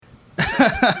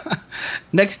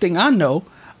Next thing I know,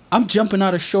 I'm jumping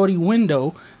out a shorty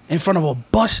window in front of a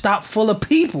bus stop full of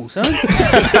people, son.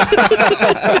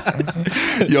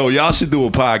 Yo, y'all should do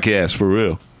a podcast for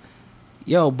real.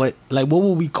 Yo, but like, what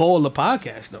would we call the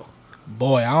podcast though?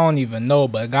 Boy, I don't even know,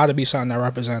 but it gotta be something that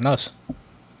represents us.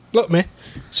 Look, man.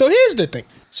 So here's the thing.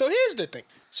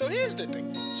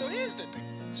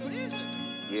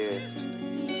 Yeah.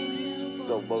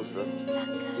 Go Bosa.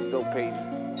 Go Pages.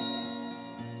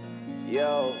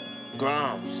 Yo.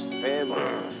 Grimes. Family.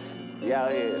 Y'all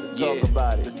here. Let's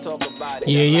talk about it.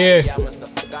 Yeah.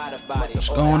 What's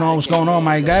going on,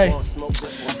 my guy?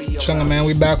 Chillin', man.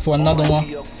 We back for another one.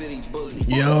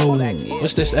 Yo,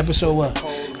 what's this episode? What?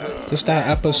 This that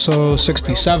episode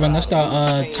 67. That's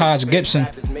that Taj Gibson.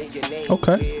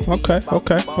 Okay. You know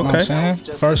what I'm saying?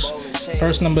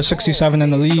 First number 67 in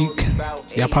the league.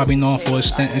 Y'all probably know him for his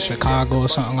stint in Chicago or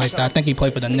something like that. I think he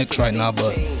played for the Knicks right now,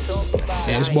 but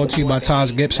yeah, it's brought to you by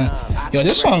Taj Gibson. Yo,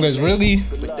 this song is really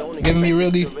giving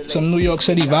me some New York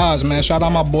City vibes, man. Shout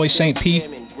out my boy St. P, De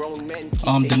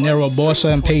Niro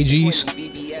Bossa and Pages.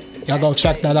 Y'all go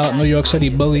check that out, New York City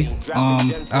Bully,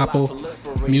 Apple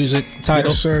Music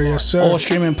title. Yes, sir. All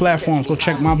streaming platforms. Go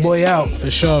check my boy out.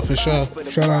 For sure.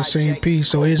 Shout out St. P.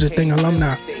 So here's the thing,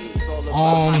 alumni.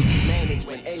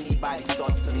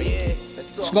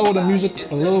 Slow with the music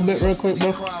a little bit real quick,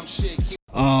 bro.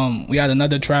 We had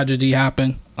another tragedy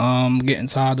happen. Getting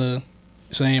tired of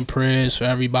saying prayers for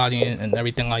everybody and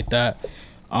everything like that.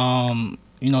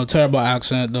 Terrible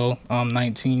accident though.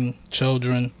 19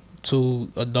 children,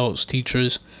 2 adults,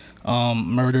 teachers,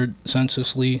 murdered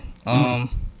senselessly.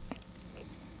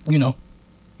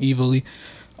 Evilly.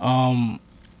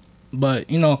 But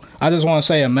I just want to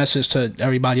say a message to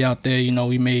everybody out there.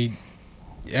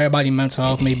 Everybody mental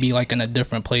health may be like in a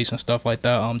different place and stuff like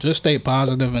that. Just stay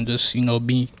positive and just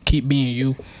keep being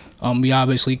you. We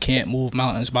obviously can't move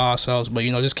mountains by ourselves, but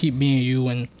just keep being you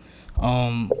and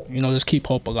just keep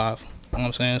hope alive. You know what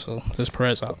I'm saying? So just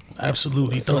prayers out.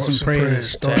 Absolutely. Thoughts and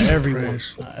prayers to everyone.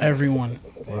 Everyone.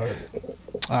 All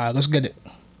right, let's get it.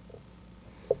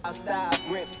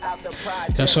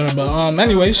 Yes, sir. But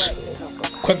anyways,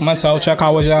 quick mental check.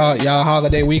 How was y'all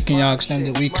holiday week and y'all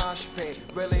extended week? It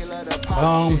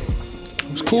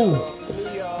was cool.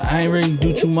 I ain't really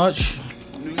do too much.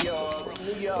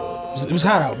 It was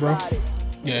hot out, bro.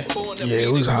 Yeah,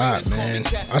 it was hot, man.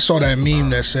 I saw that meme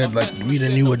that said like we the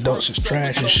new adults is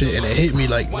trash and shit, and it hit me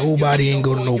like nobody ain't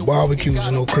go to no barbecues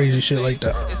and no crazy shit like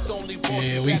that.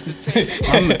 Yeah,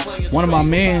 one of my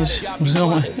mans was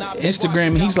on Instagram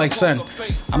and he's like, son,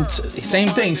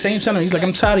 same sentiment. He's like,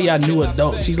 I'm tired of y'all new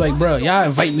adults. He's like, bro, y'all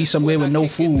invite me somewhere with no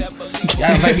food.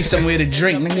 Y'all invite me somewhere to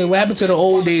drink. Nigga, what happened to the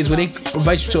old days where they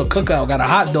invite you to a cookout, got a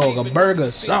hot dog, a burger,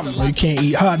 something? Well, you can't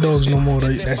eat hot dogs no more.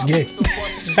 That's gay.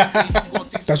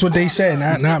 That's what they said,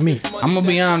 not me. I'm gonna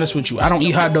be honest with you. I don't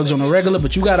eat hot dogs on the regular,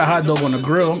 but you got a hot dog on the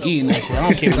grill, I'm eating that shit. I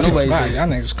don't care what nobody says. Y'all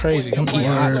niggas crazy. I'm eating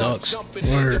hot dogs.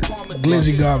 Word.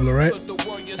 Glizzy gobbler, right?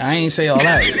 I ain't say all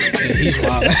that. Yeah, he's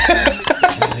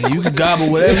wild. You can gobble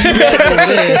whatever you got over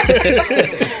there.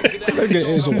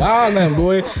 It's wild, man,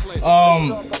 boy.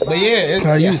 But yeah,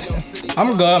 how you?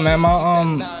 I'm good, man.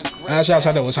 My actually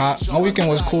outside it was hot. My weekend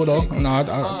was cool though.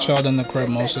 I chilled in the crib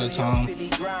most of the time.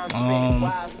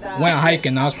 Went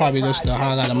hiking. That was probably just the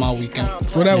highlight of my weekend.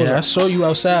 I saw you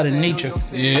outside in nature.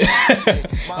 Yeah.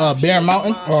 Bear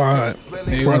Mountain. All right.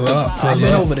 Further up. I've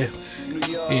been over there.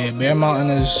 Yeah, Bear Mountain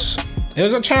it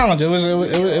was a challenge. It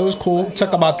was cool. It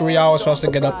took about 3 hours for us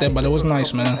to get up there, but it was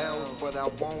nice, man.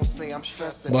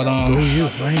 But go you.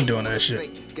 I ain't doing that shit.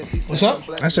 What's up?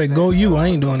 I said go you. I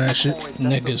ain't doing that shit.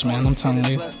 Niggas, man. I'm telling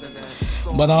you.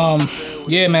 But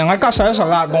yeah, man. Like I said, there's a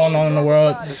lot going on in the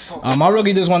world. I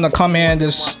really just want to come here and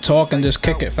just talk and just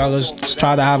kick it, fellas. Just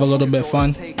try to have a little bit of fun.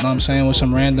 You know what I'm saying, with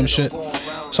some random shit.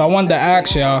 So I wanted to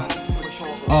ask y'all.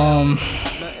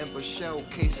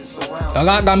 A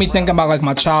lot got me thinking about like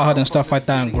my childhood and stuff like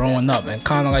that and growing up and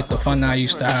kind of like the fun that I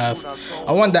used to have.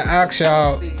 I wanted to ask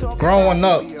y'all, growing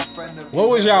up, what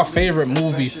was y'all favorite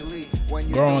movie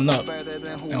growing up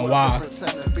and why?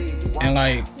 And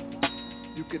like,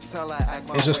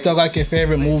 is it still like your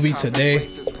favorite movie today?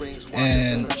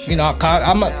 And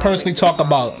I'm gonna personally talk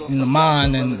about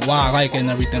mine and why I like it and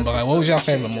everything, but like, what was your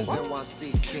favorite movie?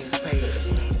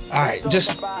 Alright,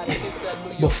 just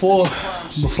before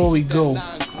we go,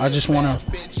 I just want to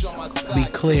be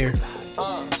clear.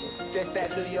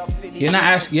 You're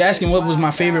asking what was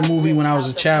my favorite movie when I was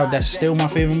a child. That's still my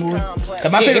favorite movie.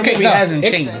 My favorite movie hasn't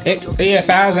changed. If it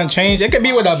hasn't changed, it could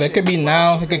be whatever. It could be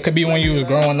now. It could be when you was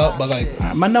growing up. But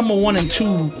like my number 1 and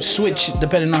 2 switch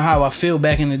depending on how I feel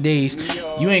back in the days.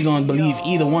 You ain't gonna believe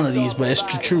either one of these, but it's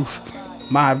the truth.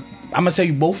 My I'm gonna tell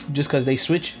you both just because they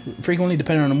switch frequently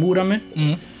depending on the mood I'm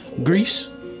in. Grease,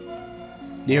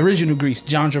 the original Grease,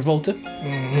 John Travolta,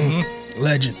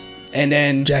 Legend. and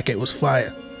then Jacket was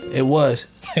fire. it was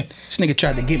this nigga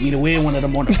tried to get me to wear one of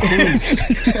them on a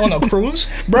cruise, On a cruise?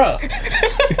 bruh.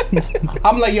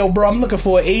 I'm like, yo, bro, I'm looking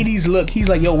for an 80s look. He's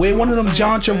like, yo, wear one of them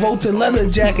John Travolta leather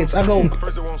jackets. I go,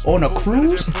 on a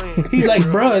cruise? He's like,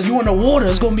 bruh, you in the water,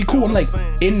 it's gonna be cool. I'm like,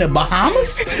 in the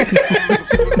Bahamas?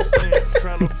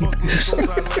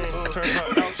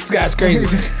 This guy's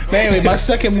crazy. But anyway, my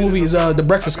second movie is The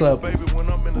Breakfast Club.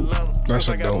 That's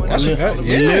a dope.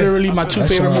 Literally my two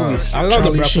favorite movies. I love Charlie The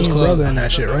Breakfast Sheen's Club. brother in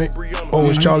that shit, right? Oh,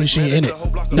 was Charlie Sheen in it?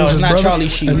 No, Was it's his not brother? Charlie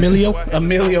Sheen. Emilio?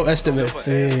 Emilio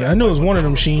Estevez. Yeah, I knew it was one of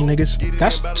them Sheen niggas.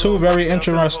 That's two very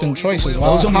interesting choices.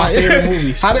 Those are my favorite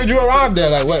movies. How did you arrive there?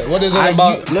 Like, what is it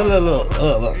about?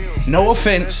 Look. No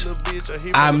offense,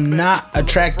 I'm not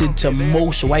attracted to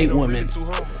most white women,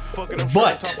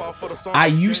 but I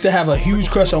used to have a huge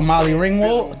crush on Molly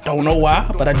Ringwald. Don't know why,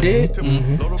 but I did.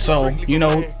 So you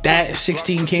know that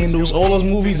 16 Candles, all those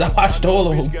movies, I watched all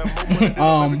of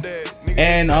them.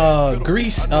 And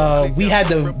Grease, we had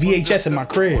the VHS in my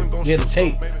crib. We had the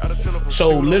tape.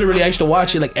 So literally, I used to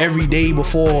watch it like every day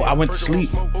before I went to sleep.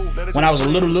 When I was a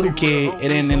little kid, and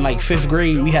then in like 5th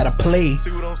grade, we had a play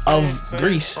of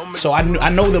Grease. So I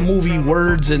know the movie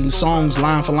words and songs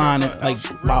line for line, like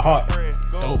by heart.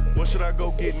 Dope.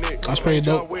 That's pretty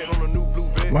dope.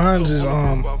 Mine's is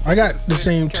I got the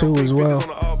same two as well.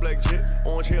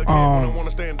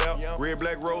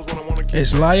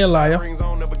 It's Liar Liar,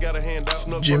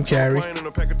 Jim Carrey,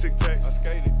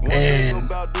 and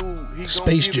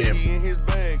Space Jam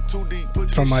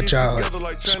from my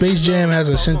childhood. Space Jam has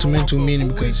a sentimental meaning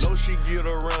because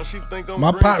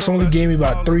my pops only gave me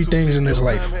about 3 things in his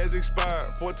life: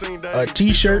 a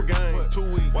t-shirt,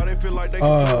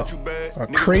 a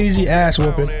crazy ass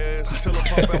whooping,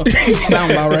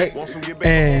 Sound about right?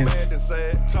 and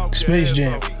Space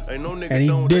Jam. And he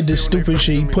did this stupid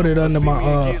shit. He put it under my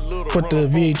put the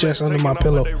VHS under my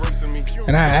pillow,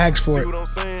 and I asked for it.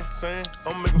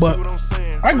 But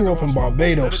I grew up in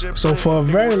Barbados, so for a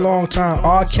very long time,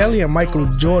 R. Kelly and Michael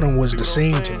Jordan was the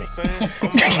same to me.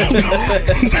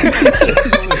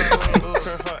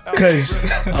 Cause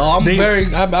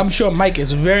I'm sure Mike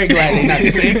is very glad they're not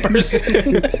the same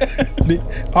person.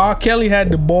 R. Kelly had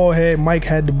the bald head, Mike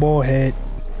had the bald head.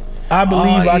 I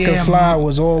Believe I Can Fly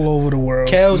was all over the world.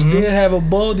 Kels did have a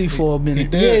baldy for a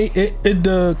minute. Yeah,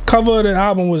 the cover of the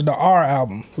album was the R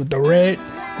album with the red.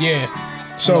 Yeah.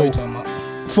 So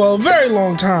for a very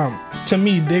long time, to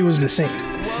me, they was the same.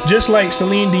 Just like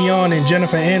Celine Dion and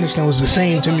Jennifer Aniston was the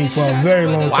same to me for a very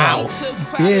long time.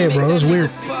 Yeah, bro, it was weird.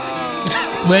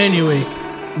 But anyway,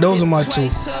 those are my two.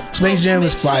 Space Jam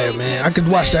is fire, man. I could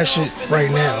watch that shit right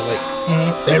now, like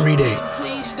every day.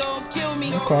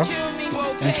 Okay.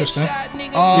 Interesting.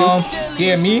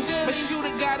 Yeah, me.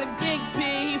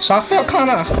 So I felt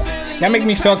that make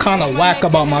me feel kind of whack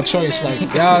about my choice. Like,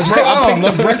 yeah, Bro, I picked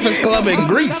The Breakfast Club in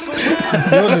Greece.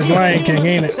 Yours is Lion King,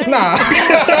 ain't it?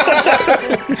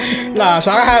 Nah. So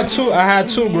I had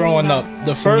two growing up.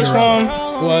 The first one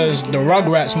was the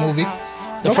Rugrats movie.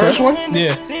 The first one?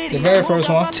 Yeah, the very first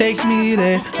one. Take me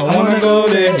there. I wanna go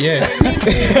there. Yeah.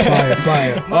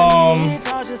 Fire.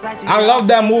 I love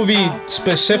that movie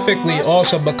specifically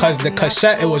also because the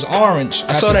cassette, it was orange.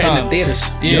 I saw that in the theaters.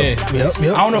 Yeah. Yep.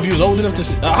 I don't know if you was old enough to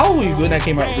see. How old were you when that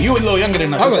came out? You were a little younger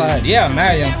than us. That's why Yeah,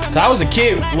 mad young. Cause I was a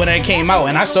kid when that came out,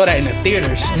 and I saw that in the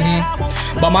theaters.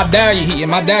 But my dad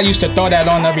used to throw that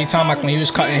on every time, like when he was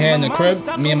cutting hair in the crib.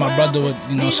 Me and my brother would,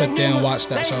 sit there and watch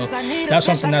that. So that's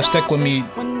something that stick with me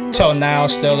till now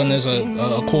still, and is a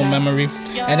cool memory.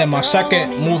 And then my second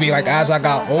movie, like as I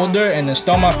got older, and it's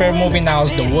still my favorite movie now,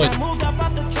 is The Wood.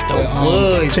 The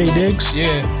Wood. Tay Diggs?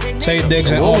 Yeah, Tay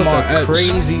Diggs and What was Omar a Epps.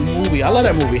 crazy movie. I love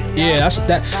that movie. Yeah, that's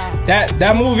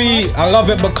that movie. I love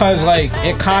it because like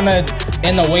it kind of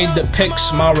in a way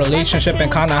depicts my relationship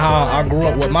and kind of how I grew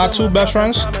up with my two best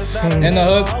friends in the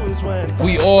hood.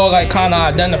 We all like kind of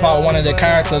identify with one of the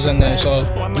characters in there. So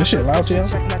This shit loud to you?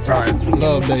 Alright. a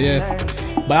little bit, yeah.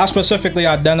 But I specifically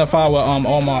identify with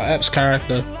Omar Epps'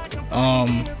 character.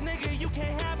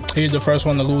 He's the first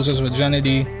one to lose his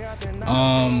virginity.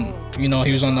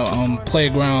 He was on the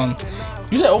playground.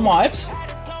 You said Omar Epps?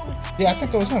 Yeah, I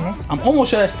think it was him, man. I'm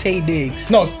almost sure that's Tay Diggs.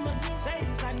 No,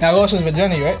 I lost his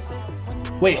virginity, right?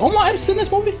 Wait, Omar Epps in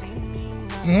this movie?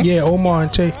 Yeah, Omar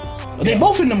and Tay. They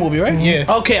both in the movie, right? Yeah.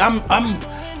 Okay, I'm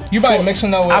You probably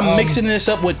mixing up with. I'm mixing this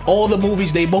up with all the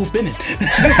movies they both been in.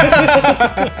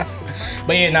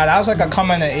 But yeah, that was like a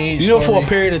coming of age. For a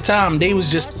period of time, they was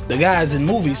just the guys in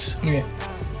movies. Yeah.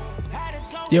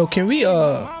 Yo, can we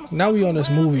now we on this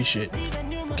movie shit.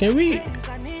 Can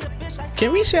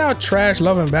we say how trash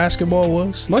Love and Basketball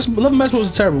was? Love and Basketball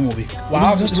was a terrible movie. Well,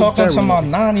 I was just talking to my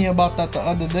nanny about that the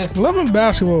other day. Love and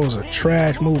Basketball was a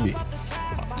trash movie.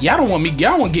 Y'all don't want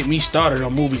to get me started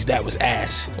on movies that was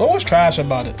ass. What was trash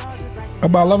about it?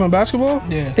 About Love and Basketball?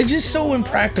 Yeah. It's just so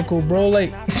impractical, bro.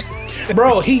 Like,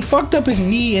 bro, he fucked up his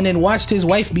knee and then watched his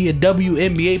wife be a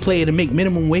WNBA player to make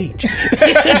minimum wage.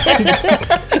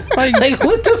 like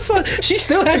what the fuck? She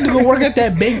still had to go work at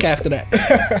that bank after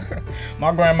that.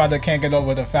 My grandmother can't get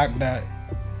over the fact that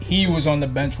he was on the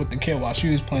bench with the kid while she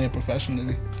was playing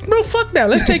professionally. Bro, fuck that.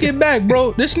 Let's take it back,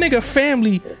 bro. This nigga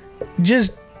family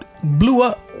just blew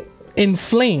up in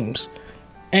flames.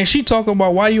 And she talking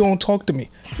about why you don't talk to me.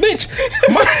 Bitch,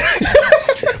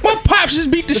 my pops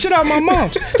just beat the shit out of my mom.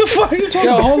 The fuck are you talking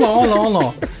about? Hold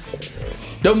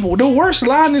on. The worst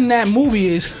line in that movie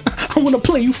is, I want to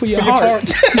play you for your heart.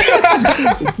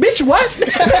 Bitch, what?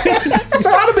 So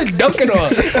I'd have been dunking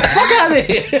on. Fuck out of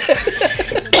here.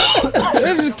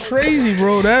 That's crazy,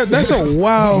 bro. That's a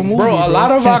wild movie. Bro, a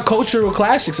lot of our cultural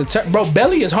classics are bro,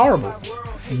 Belly is horrible.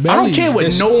 I don't care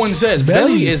what no one says.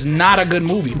 Belly is not a good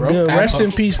movie, bro. The rest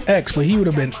in peace X, but he would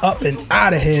have been up and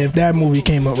out of here if that movie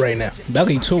came up right now.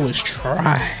 Belly 2 is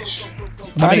trash.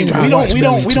 I mean, we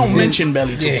don't mention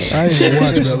Belly 2. I didn't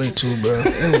watch Belly 2, bro.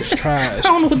 It was trash. I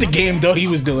don't know what the game though he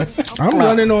was doing. I'm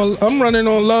running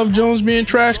on Love Jones being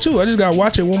trash too. I just gotta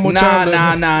watch it one more time.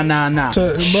 Nah.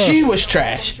 She was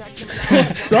trash.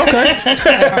 Okay.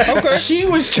 She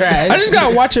was trash. I just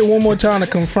gotta watch it one more time to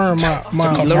confirm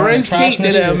my Lorenz Tate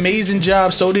did an amazing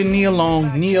job. So did Nia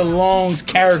Long. Nia Long's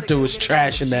character was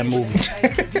trash in that movie.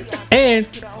 And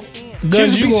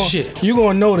Guys, you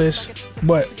gonna know this,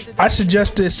 but I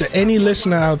suggest this to any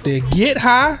listener out there: get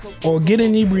high or get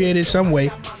inebriated some way,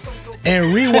 and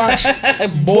rewatch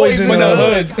Boys in the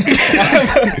Hood.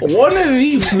 One of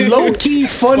the low-key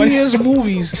funniest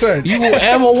movies you will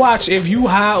ever watch if you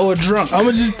high or drunk. I'ma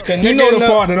just the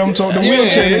part that I'm talking. The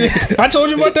wheelchair. I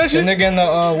told you about that shit. The nigga in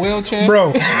the wheelchair,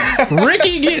 bro.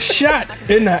 Ricky gets shot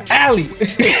in the alley.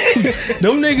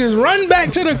 Them niggas run back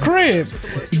to the crib.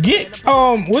 Get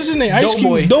what's his name? Ice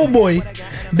Cube Doughboy.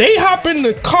 They hop in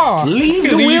the car. Leave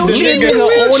the wheelchair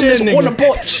nigga on the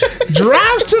porch.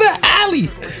 Drives to the alley.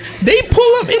 They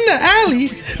pull up in the alley.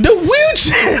 The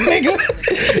wheelchair nigga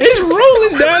is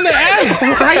rolling down the alley.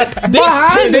 Right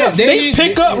behind them. They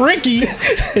pick up Ricky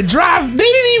and drive. They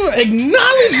didn't even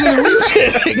acknowledge the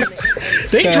wheelchair nigga.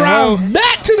 They drive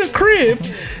back to the crib.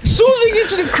 As soon as they get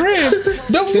to the crib,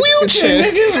 the wheelchair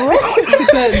nigga is rolling. He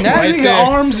said, that nigga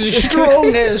arms is strong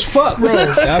as fuck,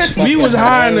 bro. We was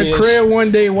high in the crib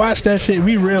one day, watched that shit.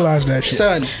 We realized that shit.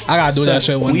 Son, I gotta do that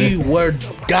shit one day. We were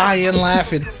dying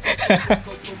laughing.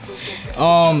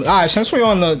 Alright, since we're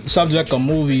on the subject of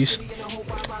movies,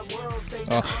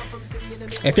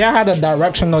 if y'all had a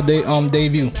directional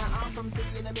debut,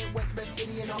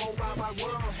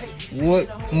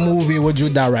 what movie would you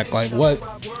direct? Like, what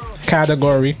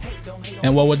category,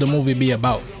 and what would the movie be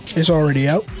about? It's already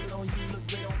out.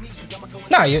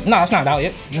 Nah, it's not out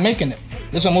yet. You're making it.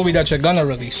 It's a movie that you're gonna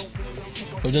release.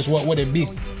 So just what would it be?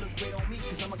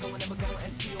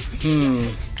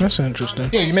 That's interesting.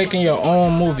 Yeah, you're making your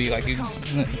own movie. Like,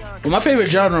 Well, my favorite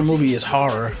genre movie is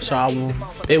horror, so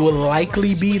it will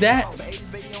likely be that.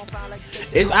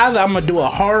 It's either I'm gonna do a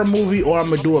horror movie or I'm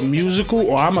gonna do a musical,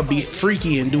 or I'm gonna be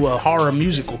freaky and do a horror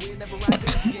musical.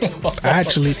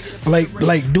 Actually,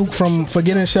 like Duke from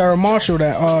Forgetting Sarah Marshall,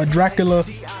 that Dracula.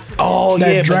 Oh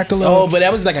that yeah, Dracula. but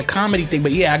that was like a comedy thing.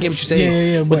 But yeah, I get what you're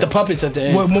saying. Yeah, with the puppets at the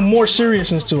end. With more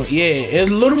seriousness to it. Yeah, a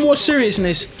little more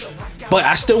seriousness. But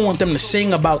I still want them to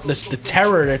sing about the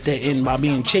terror that they're in by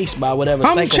being chased by whatever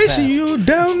I'm psychopath. chasing you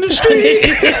down the street.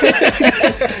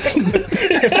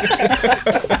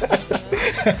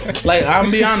 Like, I'm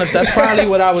gonna be honest, that's probably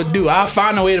what I would do. I'll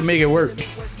find a way to make it work.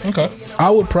 okay. I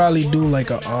would probably do like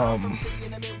a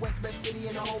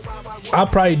I'll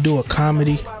probably do a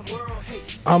comedy.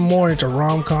 I'm more into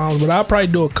rom-coms, but I'll probably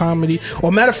do a comedy.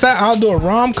 Or matter of fact, I'll do a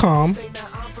rom-com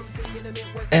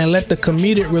and let the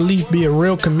comedic relief be a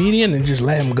real comedian and just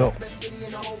let him go.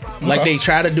 Like they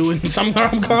try to do in some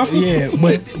rom-coms. Yeah,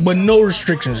 but no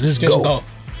restrictions. Just go.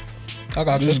 I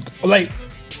got you.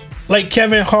 Like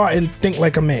Kevin Hart and Think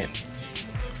Like a Man.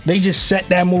 They just set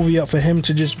that movie up for him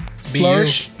to just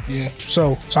flourish. Yeah.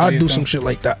 So I'll do some shit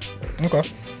like that. Okay.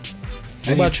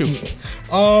 What about you?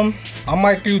 I'm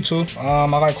like you too. I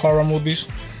like horror movies.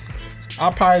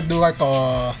 I'll probably do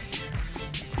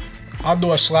I'll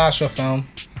do a slasher film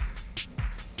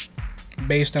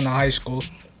based in a high school.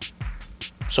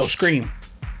 So Scream.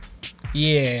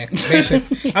 Yeah,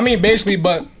 basically. Basically,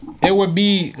 but it would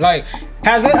be like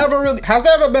Has there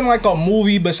ever been like a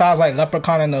movie besides like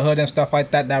Leprechaun in the Hood and stuff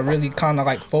like that really kind of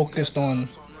like focused on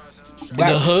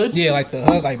The Hood? Yeah, like the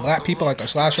hood, like black people, like a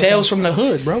slasher. Tales from the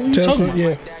Hood, bro. What you talking about?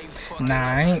 Yeah. Nah,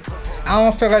 I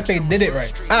don't feel like they did it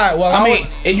right. All right, well, I mean,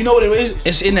 and you know what it is?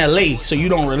 It's in LA, so you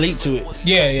don't relate to it.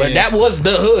 Yeah. But that was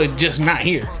the Hood, just not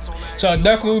here. So it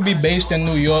definitely would be based in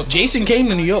New York. Jason came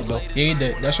to New York though. Yeah, he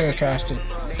did. That shit was trash too.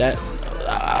 That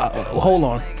hold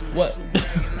on. What?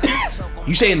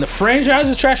 You saying the franchise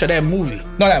is trash or that movie?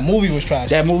 No, that movie was trash.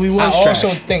 That movie was I trash. also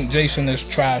think Jason is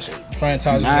trash.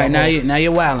 Franchise. All right, now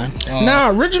you're wilding. Nah,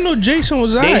 original Jason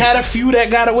was They alright. had a few that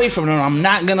got away from them. I'm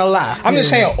not gonna lie. I'm just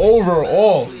saying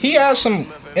overall, he has some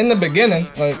in the beginning.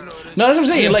 Like, No, that's what I'm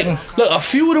saying. Like, look, a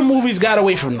few of the movies got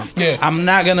away from them. Yeah. I'm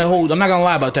not gonna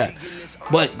lie about that.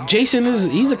 But Jason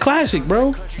he's a classic,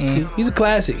 bro. He's a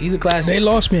classic. They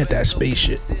lost me at that space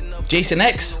shit. Jason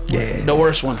X. Yeah. The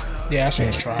worst one. yeah, that shit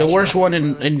was trash. The worst one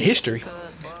in history.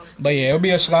 But yeah, it'll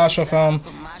be a slasher film.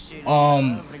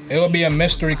 It would be a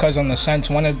mystery because in the sense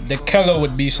one of the killer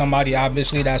would be somebody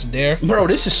obviously that's there. Bro,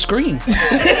 this is Scream.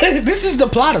 This is the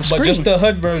plot of Scream. But just the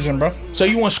hood version, bro. So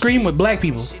you want Scream with black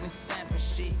people?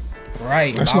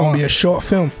 Right. That's gonna be a short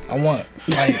film. I want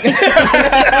like It's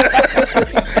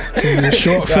gonna be a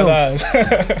short film.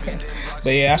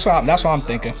 But yeah, that's what I'm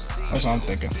thinking. That's what I'm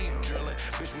thinking.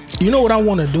 You know what I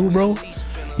want to do, bro?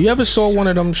 You ever saw one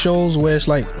of them shows where it's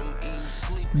like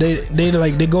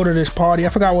they go to this party? I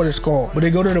forgot what it's called, but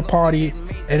they go to the party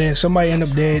and then somebody end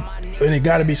up dead, and it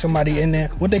got to be somebody in there.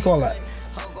 What they call that?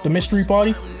 The mystery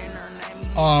party.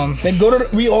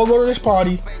 We all go to this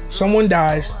party. Someone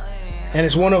dies, and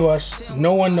it's one of us.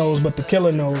 No one knows, but the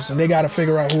killer knows, and they got to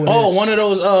figure out who it is. Oh, one of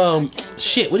those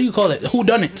shit. What do you call it?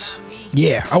 Whodunits?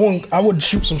 Yeah, I would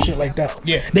shoot some shit like that.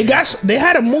 Yeah. They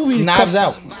had a movie. Knives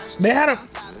Out. They had a.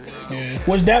 Yeah.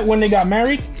 Was that when they got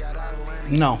married?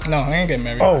 No. No, I ain't getting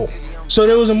married. Oh, so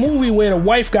there was a movie where the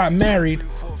wife got married,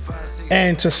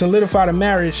 and to solidify the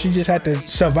marriage, she just had to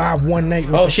survive one night.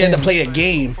 With Oh, the she had to family. play a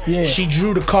game. Yeah. She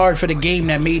drew the card for the game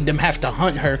that made them have to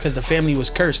hunt her because the family was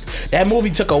cursed. That movie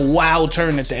took a wild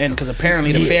turn at the end because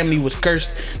apparently the family was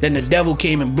cursed. Then the devil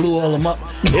came and blew all them up.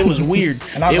 It was weird.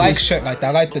 And I It like was- shit like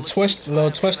that. I like the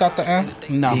little twist at the end.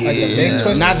 No, Like the big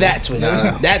twist. not that twist.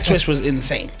 That twist was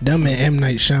insane. Them and M.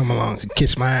 Night Shyamalan could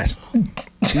kiss my ass.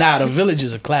 Nah, The Village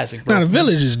is a classic, bro. Now the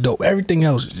Village is dope. Everything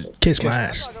else, is kiss my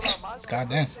ass.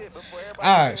 Goddamn.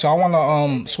 Alright, so I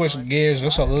wanna switch gears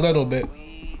just a little bit.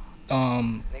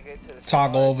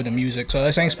 Toggle over the music. So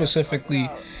this ain't specifically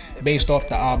based off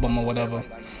the album or whatever.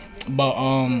 But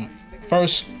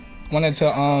first wanted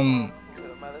to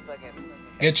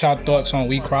get y'all thoughts on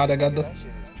We Cry Together.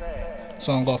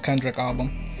 Song off Kendrick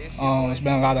album. There's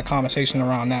been a lot of conversation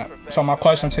around that. So my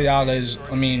question to y'all is,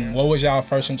 I mean, what was y'all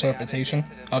first interpretation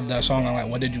of that song, and like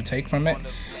what did you take from it?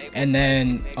 And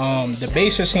then the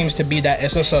basis seems to be that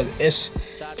it's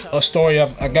a story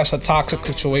of, I guess, a toxic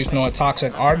situation or a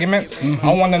toxic argument.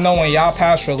 I want to know in y'all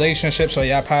past relationships or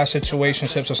y'all past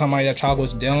situationships or somebody that y'all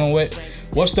was dealing with,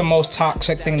 what's the most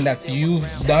toxic thing that you've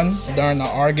done during the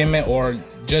argument or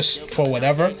just for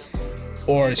whatever,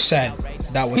 or said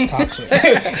that was toxic?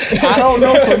 I don't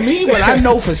know for me, but I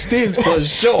know for Stiz for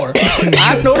sure.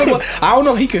 I don't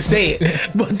know if he could say it,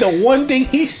 but the one thing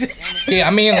he said, Yeah,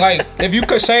 I mean, like, if you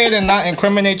could say it and not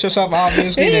incriminate yourself,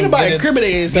 obviously. it ain't then about get it-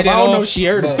 incriminating himself. get I it don't know off, if she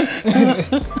heard but-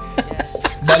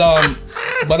 it.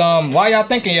 But why y'all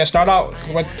thinking? Yeah, start out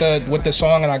with the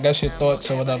song and I guess your thoughts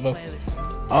or whatever.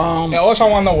 And also I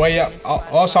want to know where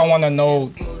I want to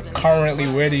know currently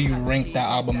where do you rank that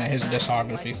album in his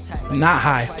discography? Not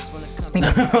high.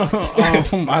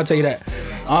 I'll tell you that.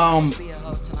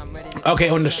 Okay,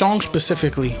 on the song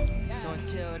specifically,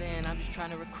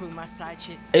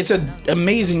 it's an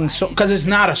amazing song because it's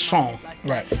not a song.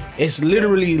 Right. It's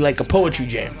literally like a poetry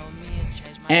jam,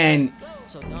 and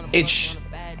it's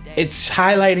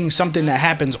highlighting something that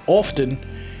happens often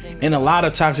in a lot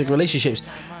of toxic relationships.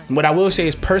 What I will say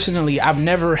is, personally, I've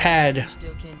never had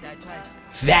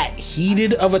that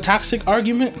heated of a toxic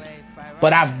argument,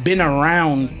 but I've been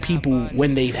around people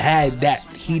when they've had that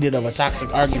heated of a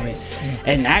toxic argument,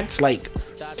 and that's like,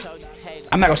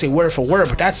 I'm not gonna say word for word,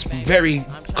 but that's very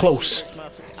close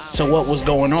to what was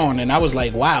going on. And I was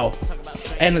like, wow.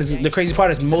 And the crazy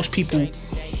part is most people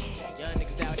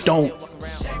don't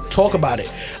talk about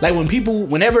it. Like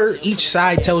whenever each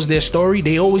side tells their story,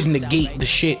 they always negate the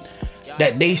shit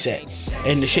that they said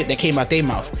and the shit that came out their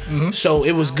mouth. So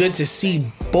it was good to see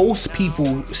both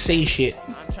people say shit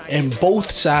and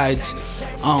both sides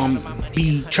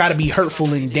try to be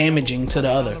hurtful and damaging to the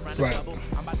other. Right.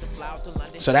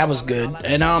 So that was good.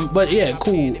 And but yeah,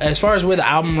 cool. As far as where the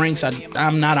album ranks,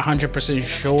 I'm not 100%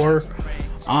 sure.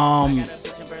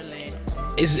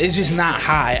 it's just not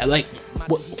high. Like,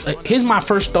 here's my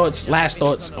last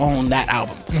thoughts on that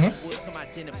album.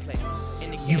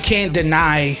 You can't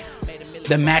deny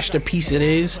the masterpiece it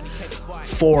is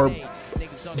for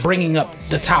bringing up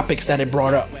the topics that it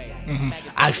brought up.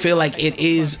 I feel like it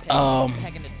is a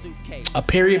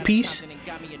period piece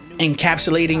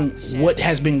encapsulating what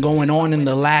has been going on in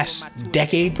the last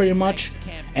decade, pretty much,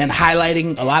 and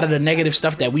highlighting a lot of the negative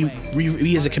stuff that we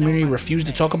as a community refuse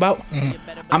to talk about.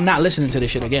 I'm not listening to this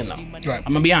shit again, though. Right.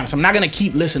 I'm gonna be honest. I'm not gonna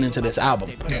keep listening to this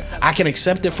album. I can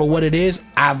accept it for what it is.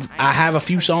 I have a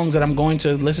few songs that I'm going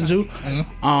to listen to.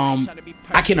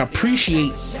 I can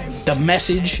appreciate the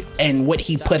message and what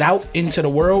he put out into the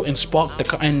world and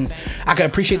and I can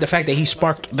appreciate the fact that he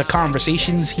sparked the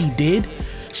conversations he did,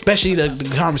 especially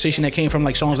the conversation that came from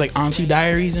like songs like Auntie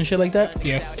Diaries and shit like that.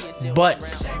 Yeah. But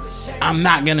I'm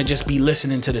not gonna just be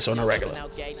listening to this on a regular.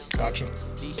 Gotcha.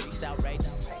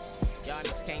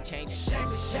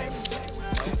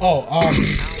 Oh,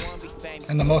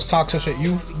 and the most toxic shit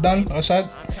you've done or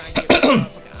said?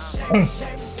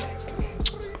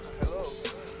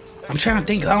 I'm trying to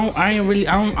think. I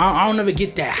don't ever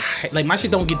get that. Like, my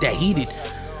shit don't get that heated.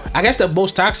 I guess the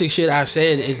most toxic shit I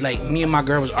said is like, me and my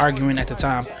girl was arguing at the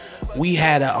time. We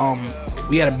had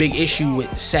a big issue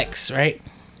with sex, right?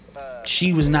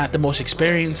 She was not the most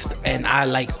experienced, and I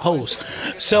like hoes.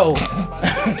 So,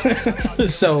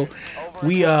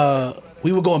 we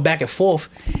were going back and forth,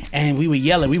 and we were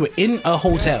yelling. We were in a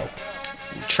hotel,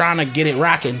 trying to get it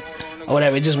rocking, or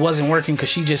whatever. It just wasn't working because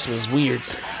she just was weird.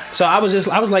 So I was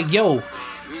like, yo,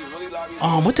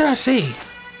 what did I say?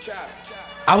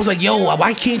 I was like, yo,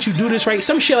 why can't you do this right?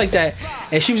 Some shit like that.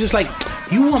 And she was just like,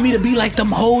 you want me to be like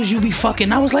them hoes you be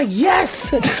fucking? I was like,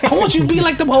 yes, I want you to be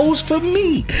like them hoes for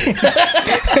me.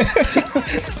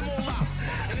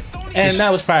 And that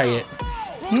was probably it.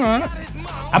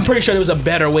 I'm pretty sure there was a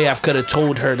better way I could have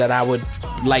told her that I would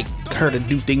like her to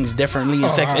do things differently in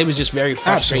sex. It was just very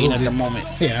frustrating at the moment.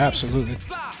 Yeah, absolutely.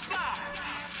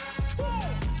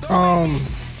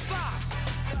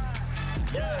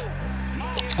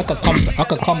 I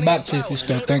could come back to you if you're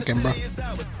still thinking, bro.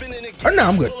 Oh, no,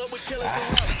 I'm good.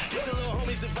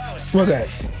 Okay.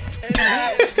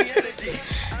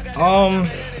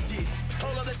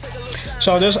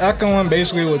 So just echoing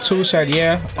basically what Two said,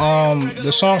 yeah.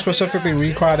 The song specifically,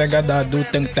 "Recry That God," I do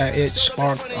think that it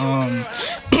sparked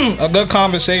a good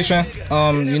conversation.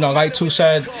 Like Two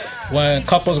said, when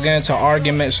couples get into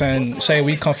arguments and say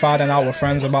we confide in our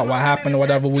friends about what happened or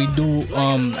whatever, we do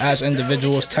as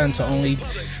individuals tend to only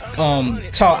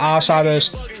tell our side of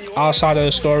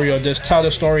the story, or just tell the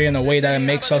story in a way that it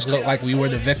makes us look like we were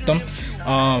the victim.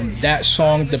 That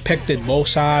song depicted both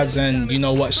sides, and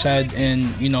what said in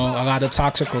a lot of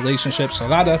toxic relationships, a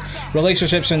lot of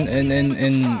relationships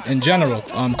in general,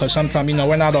 because sometimes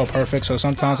we're not all perfect, so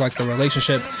sometimes like the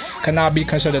relationship cannot be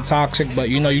considered toxic, but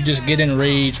you just get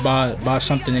enraged by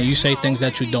something and you say things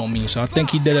that you don't mean. So I think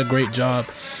he did a great job,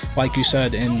 like you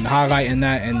said, in highlighting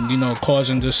that and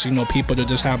causing just people to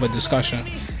just have a discussion.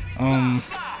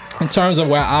 In terms of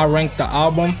where I rank the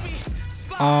album,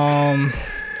 I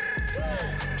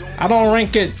don't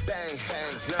rank it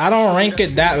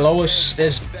that low.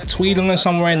 It's Tweedling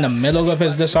somewhere in the middle of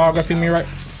his discography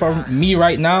for me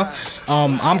right now.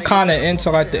 I'm kind of into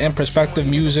like the in perspective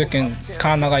music and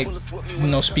kind of like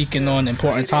speaking on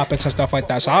important topics and stuff like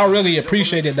that. So I really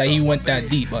appreciated that he went that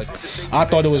deep. Like, I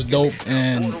thought it was dope.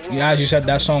 And as you said,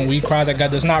 that song "We Cry That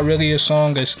God" is not really a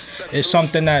song. It's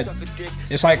something that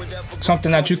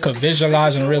you could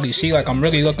visualize and really see. Like, I'm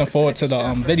really looking forward to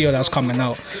the video that's coming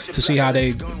out to see how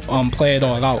they play it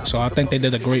all out. So I think they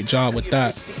did a great job with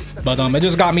that. But it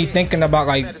just got me thinking about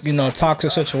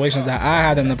toxic situations that I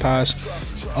had in the past.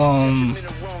 I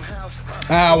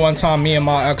had one time, me and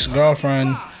my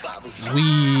ex-girlfriend,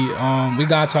 we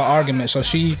got into an argument. So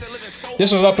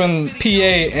this was up in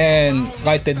PA, and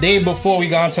like the day before we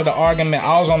got into the argument,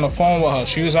 I was on the phone with her.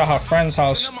 She was at her friend's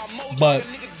house, but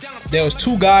there was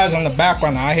two guys in the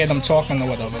background. I heard them talking or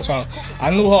whatever. So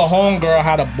I knew her homegirl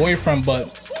had a boyfriend,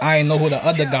 but I didn't know who the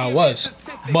other guy was.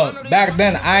 But back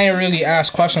then, I ain't really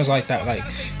ask questions like that. Like,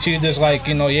 she was just like,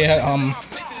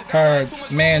 her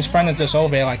man's friend is just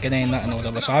over here, like it ain't nothing or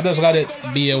whatever. So I just let it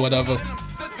be or whatever.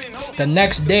 The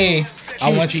next day, I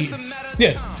went to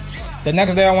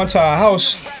her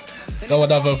house or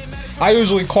whatever. I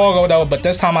usually call or whatever, but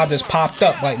this time I just popped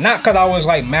up. Like, not because I was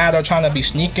like mad or trying to be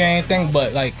sneaky or anything,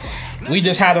 but like we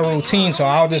just had a routine, so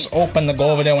I was just open to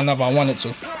go over there whenever I wanted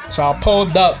to. So I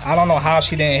pulled up. I don't know how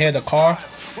she didn't hear the car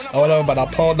or whatever, but I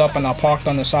pulled up and I parked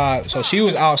on the side. So she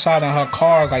was outside in her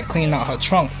car, like cleaning out her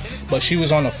trunk, but she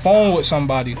was on the phone with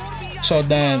somebody. So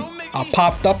then I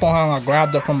popped up on her and I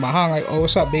grabbed her from behind, like, oh,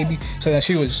 what's up, baby? So then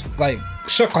she was like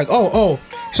shook, like, oh.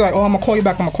 She's like, oh, I'm gonna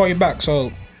call you back.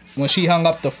 So when she hung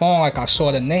up the phone, like, I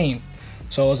saw the name.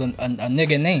 So it was a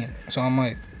nigga name. So I'm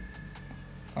like,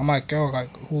 yo, like,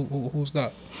 who's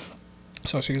that?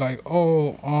 So she like,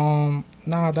 oh,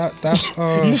 nah, that's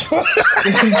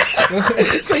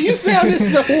So you sounded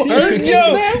so hurt.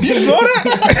 Yo, you saw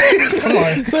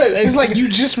that? So it's like you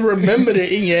just remembered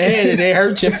it in your head and it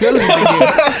hurt your feelings again.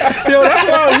 Yo, that's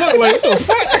what I look like. What the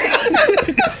fuck?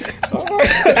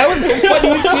 That was the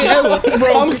funniest shit ever,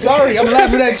 bro. I'm sorry, I'm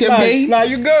laughing at your pain. nah,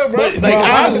 you good, bro. But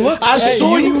like I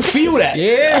saw you feel that.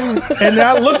 Yeah. And then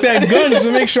I looked at guns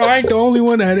to make sure I ain't the only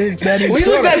one that We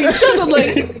saw looked at that. each other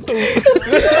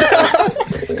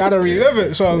like, Gotta relive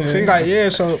it. So she like, yeah.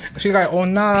 So she like, oh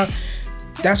nah,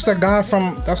 that's the guy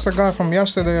from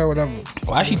yesterday or whatever.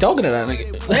 why is she talking to that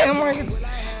nigga? And I'm like,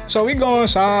 so we go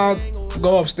inside,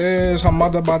 go upstairs. Her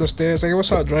mother by the stairs. Like,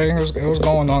 what's up, Dre? It was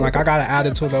going on. Like, I got an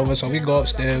attitude over. So we go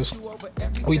upstairs.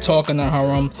 We talking in her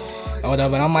room or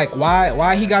whatever. And I'm like,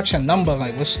 why he got your number?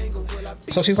 Like, what's?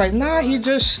 So she's like, nah,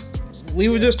 we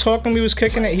were just talking, we was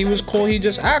kicking it, he was cool, he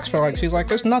just asked her, like, she's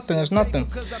like, it's nothing.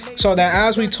 So then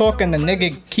as we talking, the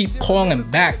nigga keep calling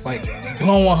back, like,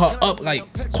 blowing her up, like,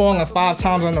 calling 5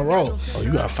 times in a row. Oh,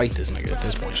 you gotta fight this nigga at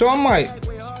this point. So I'm like,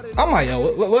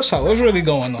 yo, what's up? What's really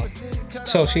going on?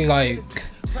 So she like,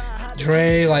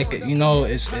 Dre, like, you know,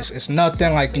 it's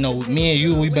nothing, like, you know, me and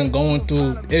you, we've been going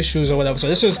through issues or whatever. So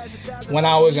this is when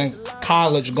I was in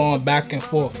college, going back and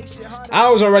forth. I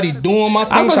was already doing my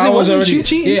thing, so I was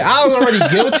already, I was already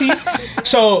guilty.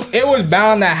 So it was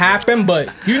bound to happen, but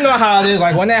you know how it is.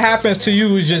 Like, when that happens to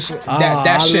you, it's just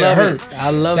that shit hurt. I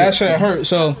love it. That shit hurt.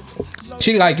 So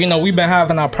she like, you know, we've been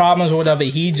having our problems or whatever.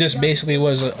 He just basically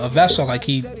was a vessel. Like,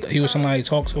 he was somebody to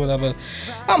talk to or whatever.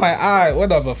 I'm like, all right,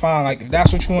 whatever, fine. Like, if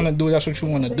that's what you want to do, that's what you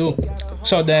want to do.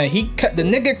 So then the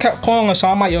nigga kept calling. So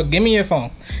I'm like, yo, give me your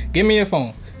phone.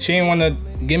 She didn't want to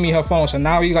give me her phone. So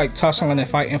now we like tussling and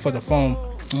fighting for the phone.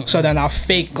 So then I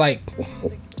fake like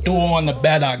threw her on the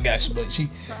bed, I guess. But she,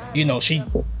 you know, she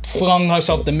flung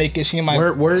herself to make it seem like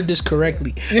word this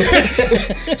correctly.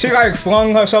 She like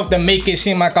flung herself to make it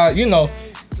seem like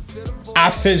I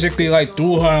physically like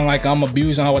threw her and like I'm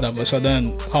abusing her or whatever. So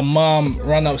then her mom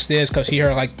run upstairs because she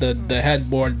heard like the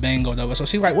headboard bang or whatever. So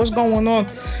she's like, what's going on?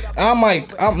 And I'm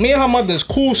like, me and her mother's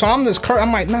cool, so I'm just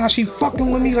I'm like, nah, she fucking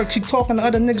with me, like she talking to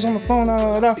other niggas on the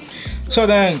phone. So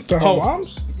then To her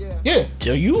mom's? Yeah.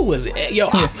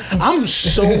 I'm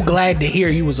so glad to hear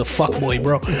you was a fuckboy,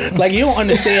 bro. Like, you don't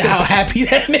understand how happy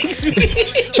that makes me.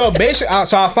 So basically,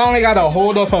 so I finally got a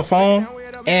hold of her phone,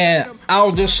 and I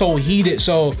was just so heated.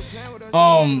 So,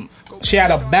 she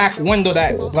had a back window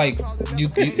that like you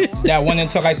that went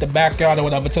into like the backyard or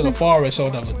whatever, to the forest or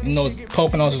whatever. You know,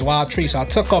 Poconos is wild trees. So I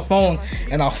took her phone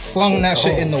and I flung that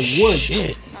shit in the woods.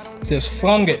 Shit. Just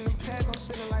flung it.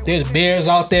 There's bears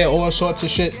out there, all sorts of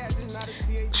shit.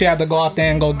 She had to go out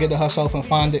there and go get it herself and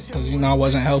find it because, you know, I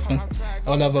wasn't helping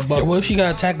or whatever. But What if she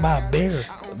got attacked by a bear?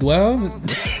 well,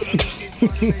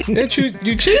 you cheated.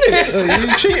 You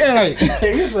cheating, like.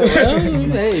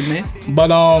 Hey, man.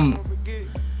 But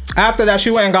after that,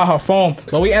 she went and got her phone.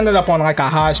 But we ended up on like a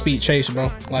high speed chase,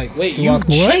 bro. Like, Wait, you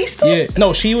chased her? Yeah,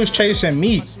 no, she was chasing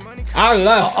me. I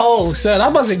left. Oh, son,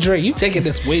 I'm about to say, Dre, you taking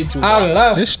this way too far. I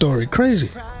left. This story crazy.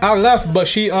 I left, but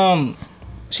she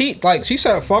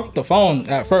said fuck the phone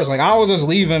at first. Like, I was just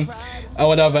leaving or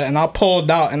whatever, and I pulled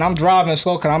out and I'm driving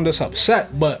slow because I'm just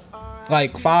upset. But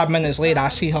like 5 minutes later, I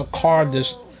see her car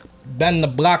just bend the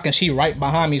block and she right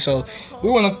behind me. So we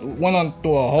went on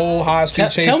through a whole high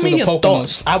speed chase Tell through me the your Poconos.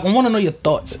 thoughts. I want to know your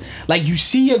thoughts. Like, you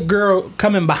see a girl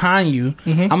coming behind you.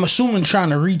 Mm-hmm. I'm assuming trying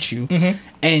to reach you,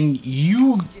 and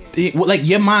like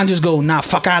your mind just go, nah,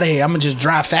 fuck out of here. I'm gonna just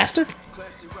drive faster.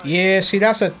 Yeah, see,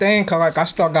 that's the thing, cause like I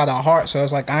still got a heart, so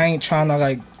it's like I ain't trying to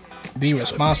like be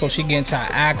responsible. She get into an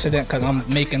accident cause I'm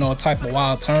making all type of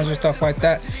wild turns and stuff like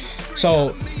that. So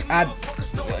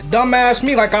dumbass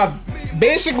me, like I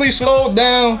basically slowed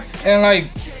down and like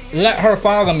let her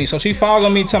follow me. So she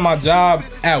followed me to my job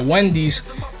at Wendy's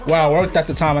where I worked at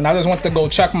the time, and I just went to go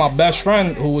check my best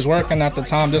friend who was working at the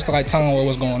time just to like tell him what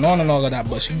was going on and all of that.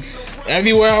 But she,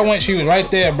 everywhere I went, she was right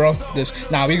there, bro.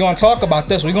 We gonna talk about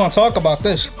this.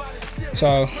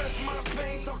 So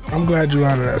I'm glad you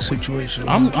out of that situation.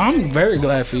 I'm very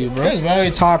glad for you, bro. it's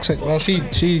very toxic, bro. She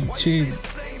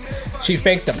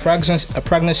faked a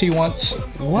pregnancy once.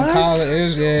 What?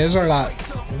 It's a lot.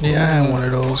 Yeah, I had one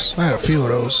of those. I had a few of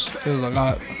those. It was a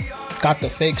lot. Got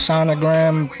the fake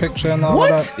sonogram picture and all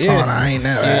What? of that. Yeah. Oh, no, I ain't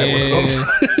never had one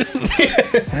of those.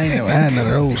 I ain't never had none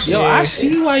of those. Yo, I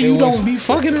see why you don't be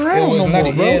fucking around no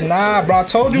more, bro. Yeah, nah, bro. I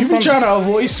told you You from be trying to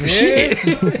avoid some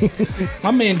shit.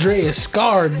 My man Dre is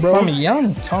scarred, bro. from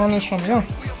young. Telling us from young.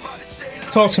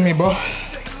 Talk to me, bro.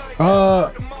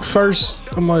 First,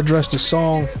 I'm gonna address the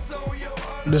song.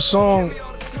 The song.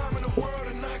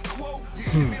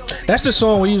 That's the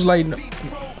song where he was like,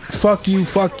 "Fuck you,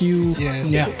 fuck you."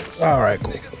 Yeah. All right,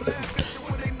 cool.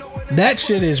 That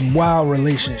shit is wild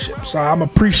relationship. So I'm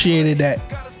appreciated that.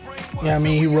 You know what I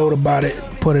mean? He wrote about it,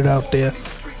 put it out there.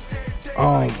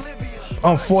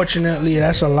 Unfortunately,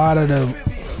 that's a lot of the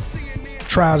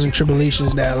trials and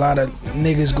tribulations that a lot of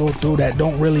niggas go through that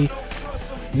don't really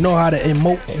know how to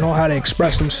emote, know how to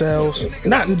express themselves.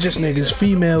 Not just niggas,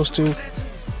 females too.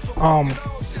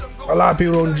 A lot of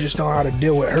people don't just know how to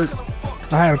deal with hurt.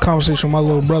 I had a conversation with my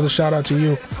little brother. Shout out to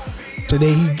you.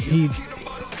 Today he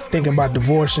thinking about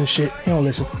divorce and shit. He don't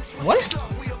listen. What?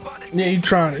 Yeah, he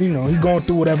trying. You know, he going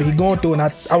through whatever he going through, and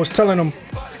I was telling him,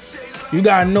 you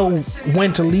gotta know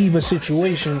when to leave a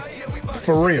situation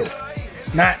for real,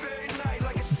 not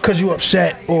because you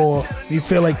upset or you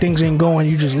feel like things ain't going.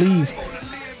 You just leave.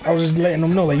 I was just letting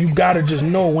them know, like, you gotta just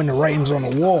know when the writing's on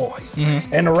the wall,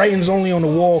 and the writing's only on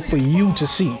the wall for you to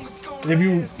see. If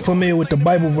you're familiar with the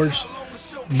Bible verse,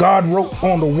 God wrote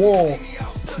on the wall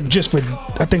just for,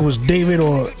 I think it was David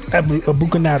or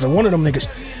Nebuchadnezzar, one of them niggas.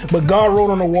 But God wrote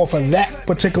on the wall for that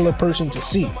particular person to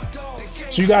see.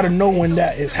 So you got to know when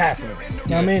that is happening.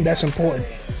 You know what I mean? That's important.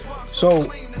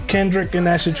 So Kendrick in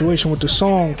that situation with the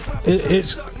song,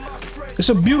 it's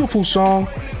a beautiful song.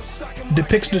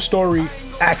 Depicts the story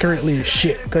accurately as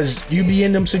shit. Because you be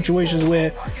in them situations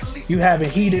where you having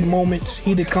heated moments,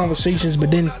 heated conversations,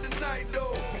 but then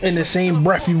in the same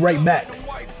breath you right back.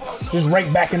 Just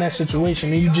right back in that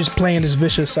situation, and you just playing this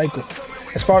vicious cycle.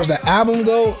 As far as the album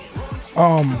go,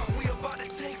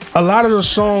 a lot of the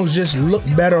songs just look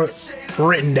better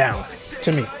written down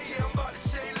to me.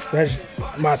 That's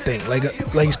my thing.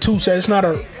 Like Two said, it's not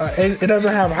it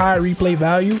doesn't have high replay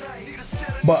value,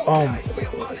 but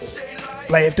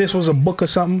like if this was a book or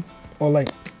something, or like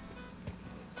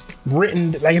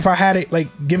written, like if I had it like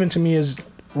given to me as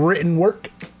written work,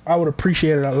 I would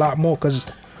appreciate it a lot more, because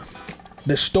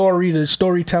the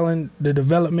storytelling, the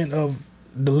development of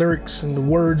the lyrics and the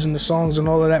words and the songs and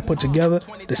all of that put together,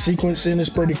 the sequencing is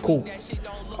pretty cool.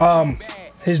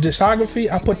 His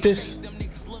discography, I put this,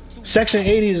 Section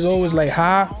 80 is always like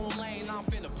high,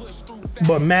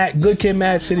 but Good Kid,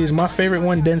 Mad City is my favorite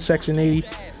one, then Section 80,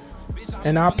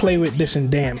 and I'll play with this and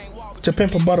Damn. To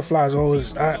Pimp a Butterfly is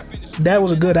always, that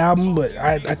was a good album, but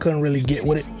I couldn't really get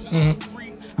with it.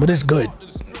 But it's good.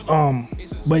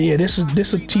 But yeah, this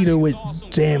is a teeter with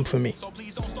Damn for me.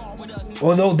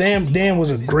 Although Damn was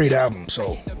a great album,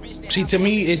 so. See, to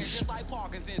me, it's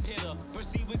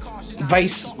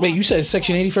Vice. Wait, you said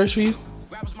Section 80 first for you?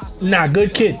 Nah,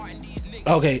 Good Kid.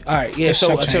 Okay, all right, yeah. It's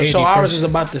So Section 80 ours first. is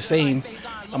about the same.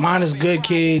 Mine is Good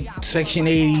Kid, Section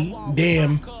 80,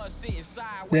 Damn.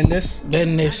 Then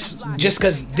this. Just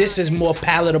because this is more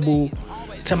palatable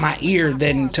to my ear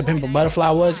than To Pimp a Butterfly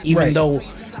was, even Right. though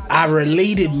I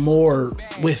related more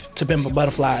with To Pimp a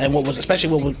Butterfly and especially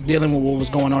what was dealing with what was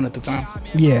going on at the time.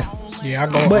 Yeah. Yeah, I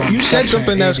go. But you said Section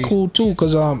something that's 80. cool too,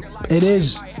 because it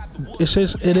is a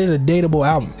dateable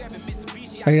album.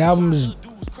 Like, the album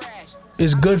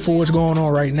is good for what's going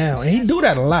on right now, and he do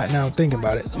that a lot now. Thinking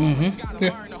about it,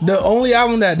 the only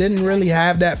album that didn't really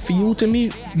have that feel to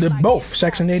me, they're both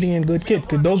Section 80 and Good Kid,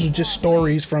 because those are just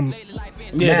stories from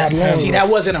mad long See, ago. that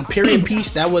wasn't a period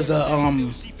piece. That was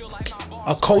a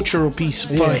cultural piece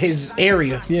for Yeah. his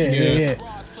area. Yeah.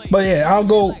 But yeah, I'll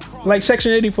go, like,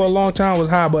 Section 80 for a long time was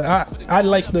high, but I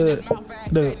like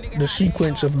the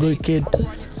sequence of Good Kid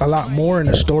a lot more, and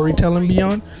the storytelling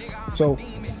beyond. So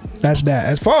that's that.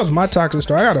 As far as my toxic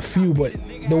story, I got a few, but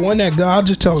the one that I'll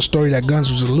just tell the story that Guns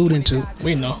was alluding to.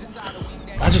 We know.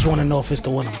 I just want to know if it's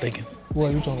the one I'm thinking. What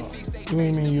are you talking about? What do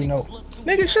you mean you know?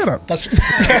 Nigga, shut up.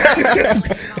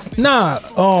 Nah,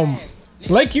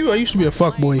 like you, I used to be a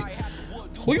fuckboy.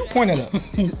 Who you pointing at?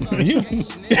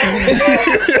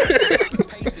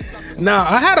 Nah,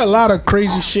 I had a lot of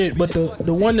crazy shit, but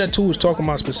the one that Two was talking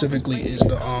about specifically is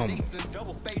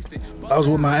I was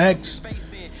with my ex,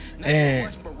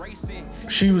 and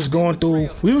she was going through,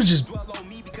 we was just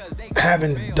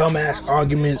having dumbass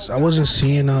arguments. I wasn't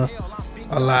seeing her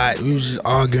a lot. We was just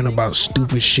arguing about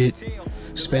stupid shit,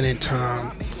 spending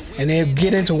time, and then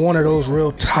get into one of those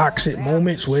real toxic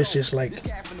moments where it's just like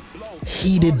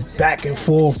heated back and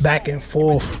forth.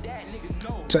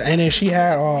 And then she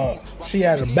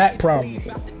has a back problem,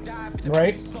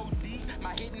 right?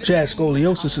 She had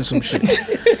scoliosis or some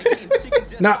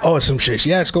shit. Not some shit. She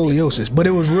had scoliosis, but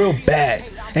it was real bad.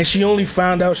 And she only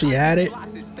found out she had it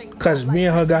because me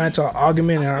and her got into an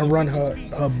argument, and I run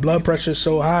her blood pressure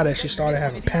so high that she started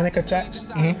having panic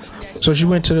attacks. Mm-hmm. So she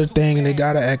went to the thing, and they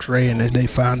got an x-ray, and they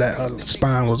found that her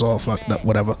spine was all fucked up,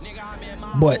 whatever.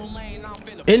 But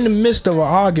in the midst of an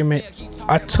argument,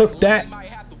 I took that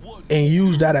and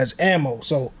used that as ammo.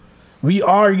 So we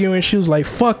arguing, she was like,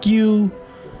 fuck you.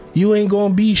 You ain't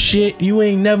gonna be shit. You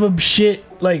ain't never shit.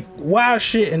 Like, wild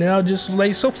shit. And then I'll just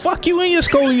like, so fuck you and your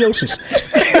scoliosis.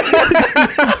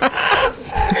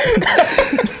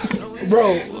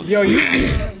 Bro, yo,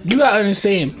 you gotta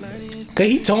understand. Cause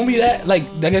he told me that, like,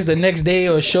 I guess the next day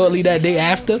or shortly that day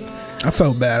after. I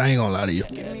felt bad. I ain't gonna lie to you.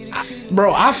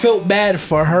 Bro, I felt bad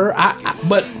for her.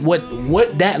 But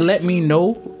what that let me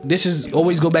know, this is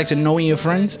always go back to knowing your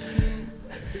friends.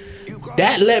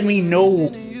 That let me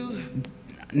know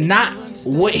not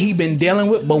what he been dealing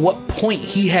with, but what point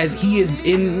he is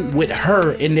in with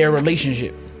her in their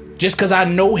relationship. Just cause I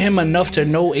know him enough to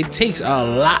know it takes a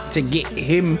lot to get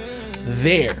him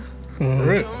there. Mm-hmm.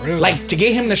 Really? Like to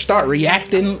get him to start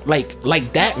reacting like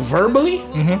that verbally,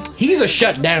 he's a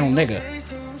shut down nigga.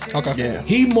 Okay. Yeah.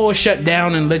 He more shut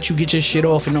down and let you get your shit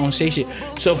off and don't say shit.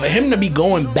 So for him to be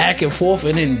going back and forth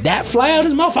and then that fly out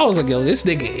his mouth, I was like, yo, this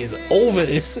nigga is over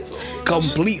this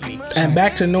completely. And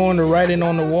back to knowing the writing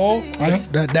on the wall,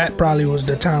 that probably was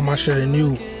the time I should have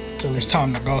knew. So it's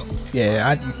time to go.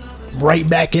 Yeah, I right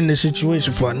back in the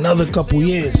situation for another couple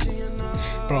years.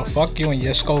 Bro, fuck you and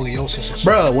your scoliosis.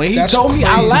 Bro, when he That's told me,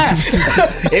 I crazy. laughed.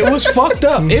 It was fucked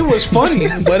up. It was funny,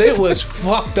 but it was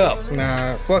fucked up.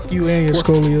 Nah, fuck you and your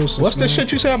scoliosis. What's the man.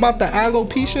 shit you said about the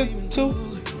alopecia too?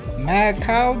 Mad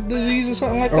cow disease or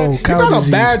something like that? Oh, You cow got disease.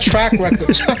 a bad track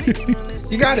record.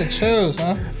 You gotta chill,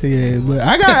 huh? Yeah, but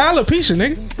I got alopecia,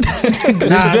 nigga.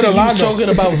 Nah, I think you was talking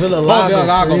about Villalago.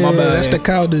 Villalago, my Yeah, bad. that's the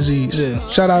cow disease. Yeah.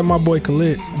 Shout out my boy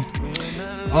Khalid.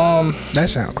 That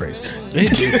sound crazy.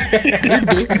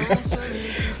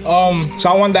 So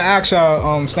I wanted to ask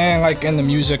y'all, staying like in the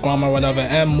music realm or whatever,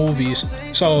 and movies.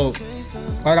 So,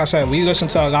 like I said, we listen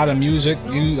to a lot of music.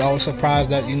 I was surprised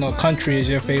that country is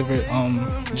your favorite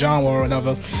genre or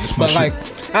whatever. But like,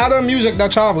 out of music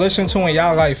that y'all have listened to in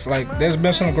y'all life, like there's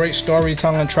been some great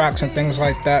storytelling tracks and things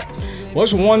like that.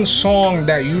 What's one song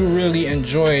that you really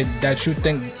enjoyed that you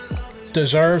think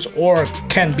deserves or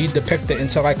can be depicted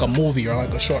into like a movie or like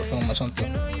a short film or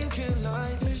something?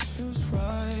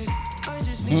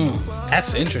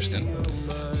 That's interesting.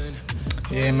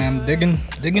 Yeah, man,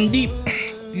 digging deep.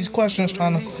 These questions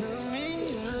trying to.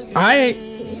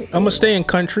 I'm gonna stay in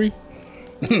country.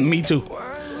 Me too.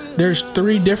 There's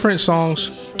 3 different songs,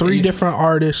 3 different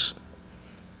artists,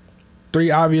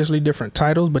 3 obviously different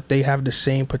titles, but they have the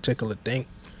same particular thing.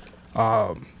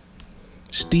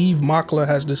 Steve Mockler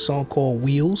has this song called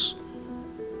Wheels.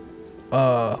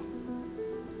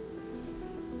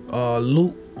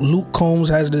 Luke Combs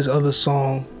has this other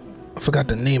song. I forgot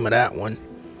the name of that one.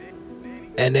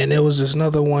 And then there was this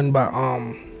another one by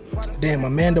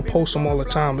Amanda posts them all the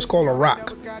time. It's called A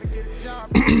Rock.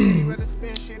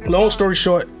 Long story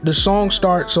short, the song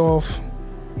start off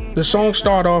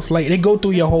like they go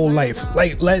through your whole life.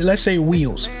 Like let's say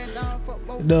Wheels.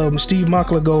 The Steve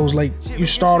Mockler goes like, you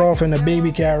start off in a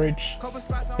baby carriage,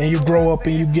 and you grow up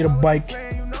and you get a bike.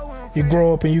 You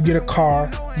grow up and you get a car.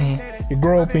 You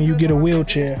grow up and you get a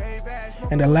wheelchair,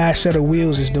 and the last set of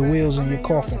wheels is the wheels in your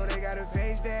coffin.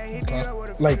 Okay.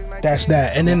 Like that's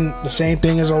that. And then the same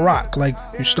thing as a rock. Like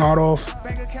you start off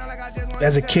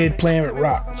as a kid playing with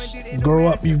rocks. You grow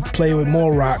up, you play with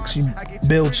more rocks. You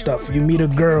build stuff. You meet a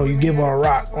girl, you give her a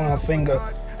rock on her finger.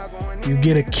 You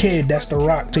get a kid, that's the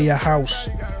rock to your house.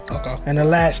 Okay. And the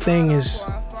last thing is,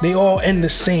 they all end the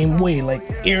same way, like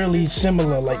eerily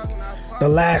similar. Like the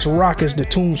last rock is the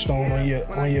tombstone on your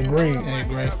grave. Yeah,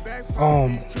 great.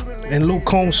 And Luke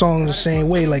Combs' song the same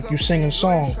way. Like you sing a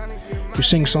song, you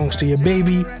sing songs to your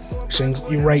baby.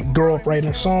 Grow up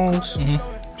writing songs. You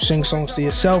sing songs to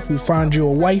yourself. You find you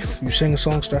a wife. You sing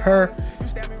songs to her.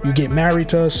 You get married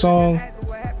to a song,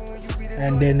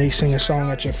 and then they sing a song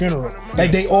at your funeral.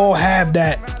 Like they all have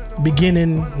that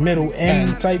beginning, middle,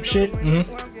 end type shit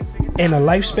in a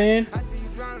lifespan.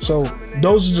 So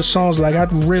those are the songs like I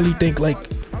really think like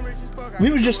we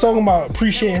were just talking about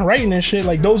appreciating writing and shit.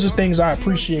 Like those are things I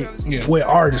appreciate with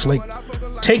artists. Like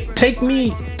take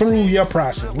me through your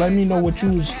process. Let me know what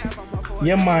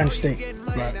your mind state.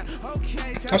 Right.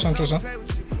 That's interesting.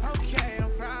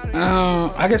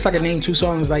 I guess I could name 2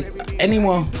 songs. Like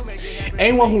anyone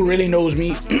who really knows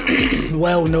me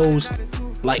well knows,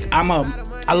 like I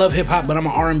love hip hop, but I'm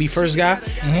an R&B first guy,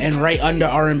 and right under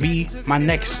R&B, my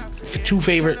next 2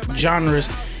 favorite genres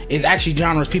is actually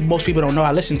genres most people don't know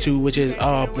I listen to, which is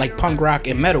like punk rock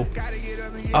and metal.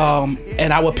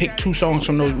 And I would pick 2 songs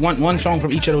from those, one song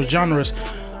from each of those genres.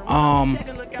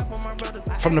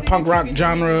 From the punk rock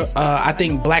genre, I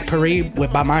think Black Parade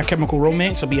by My Chemical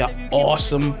Romance will be an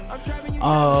awesome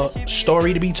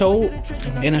story to be told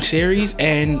in a series.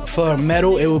 And for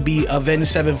metal, it will be Avenged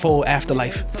Sevenfold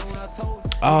Afterlife.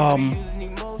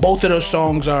 Both of those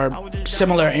songs are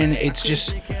similar, and it's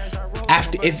just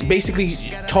it's basically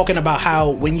talking about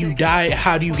how when you die,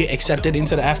 how do you get accepted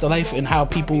into the afterlife, and how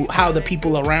the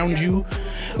people around you.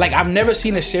 Like, I've never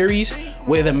seen a series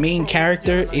where the main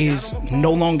character is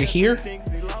no longer here,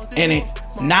 and it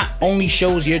not only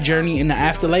shows your journey in the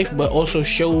afterlife, but also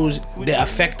shows the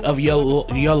effect of your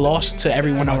loss to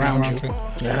everyone around you.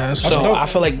 Yeah, so I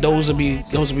feel like those would be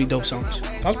dope songs.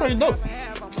 That's pretty dope.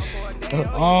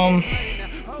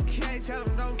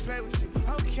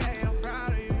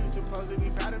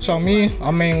 So me,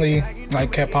 I mainly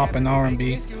like hip hop and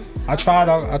R&B. I try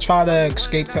to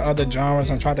escape to other genres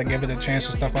and try to give it a chance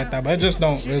and stuff like that, but it just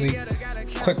don't really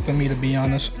click for me, to be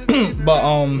honest. But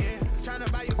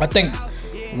I think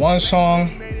one song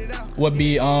would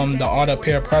be The Art of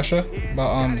Peer Pressure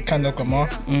by Kendrick Lamar.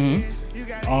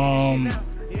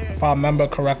 If I remember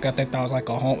correctly, I think that was like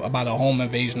about a home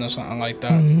invasion or something like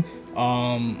that.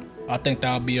 I think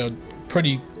that would be a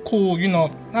pretty cool, I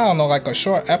don't know, like a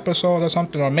short episode or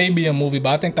something, or maybe a movie, but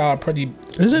I think that would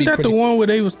Isn't that the one where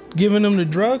they was giving them the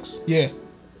drugs? Yeah.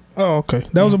 Oh, okay.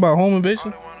 That was about home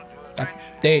invasion? I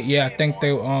think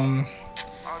they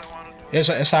it's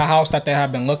a house that they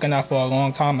have been looking at for a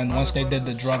long time, and once they did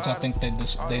the drugs, I think they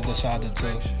decided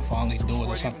to finally do it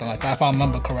or something like that, if I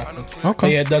remember correctly. Okay. But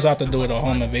yeah, it does have to do with a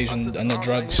home invasion, and the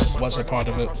drugs was a part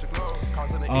of it.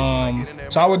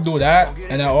 So I would do that,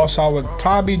 and then also I would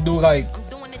probably do like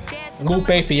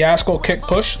Lupe Fiasco Kick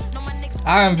Push.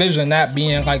 I envision that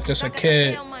being like just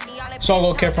a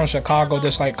solo kid from Chicago,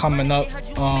 just like coming up,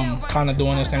 kind of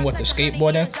doing this thing with the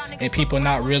skateboarding, and people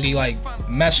not really like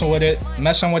messing with it,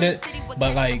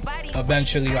 but like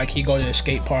eventually like he go to the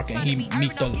skate park and he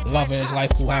meet the love of his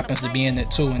life who happens to be in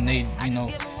it too, and they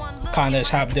kind of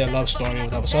have their love story or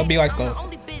whatever. So it'd be like a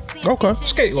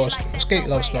skate love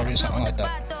story or something like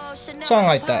that.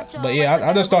 But yeah,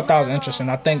 I just thought that was interesting.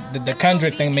 I think the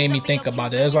Kendrick thing made me think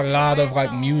about it. There's a lot of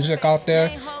like music out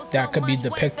there that could be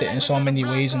depicted in so many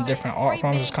ways in different art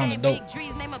forms. It's kind of dope.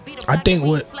 I think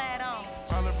what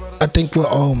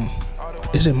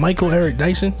is it Michael Eric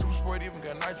Dyson?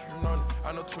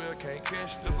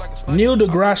 Neil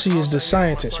deGrasse is the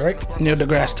scientist, right? Neil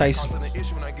deGrasse Tyson.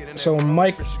 So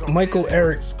Michael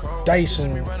Eric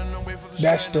Dyson,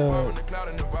 that's the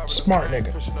smart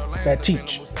nigga that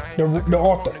teach, the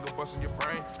author.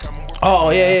 Oh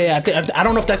yeah. I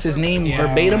don't know if that's his name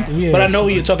verbatim, but I know who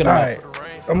you're talking about. All right,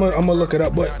 I'm gonna look it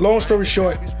up. But long story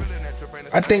short,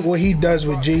 I think what he does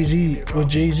with Jay-Z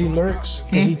lyrics,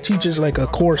 he teaches like a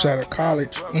course at a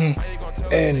college,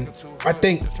 and I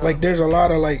think like there's a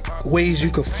lot of like ways you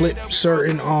could flip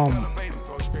certain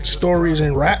stories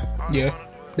in rap,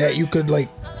 that you could like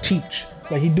teach.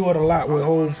 Like he do it a lot with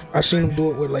Hov. I seen him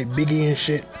do it with like Biggie and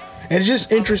shit. And it's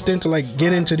just interesting to like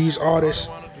get into these artists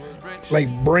like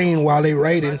brain while they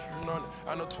writing.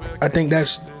 I think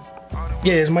it's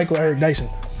Michael Eric Dyson.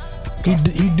 He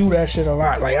do that shit a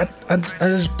lot. Like I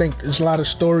just think there's a lot of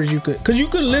stories you could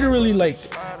literally like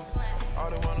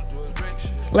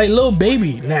Lil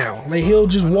Baby now. Like he'll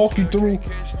just walk you through.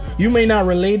 You may not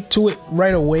relate to it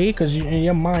right away because in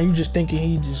your mind you just thinking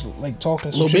he just like talking.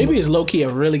 Lil Baby is low key a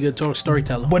really good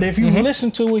storyteller. But if you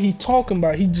listen to what he talking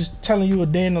about, he just telling you a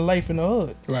day in the life in the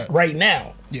hood right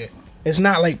now. Yeah, it's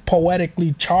not like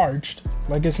poetically charged.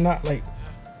 Like it's not like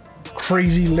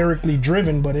crazy lyrically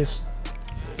driven, but it's.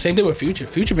 Same thing with Future.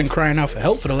 Future been crying out for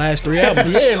help for the last 3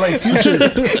 albums. Yeah, like Future.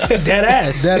 Dead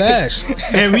ass.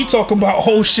 And we talk about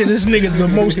whole shit. This nigga's the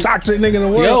most toxic nigga in the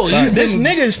world. Yo, this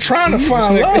nigga's trying to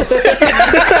find love.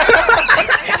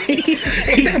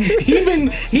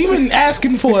 he been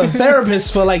asking for a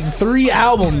therapist for like 3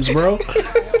 albums, bro.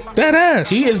 That ass.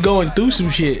 He is going through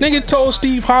some shit. Nigga told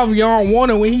Steve Harvey I don't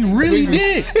want it when he really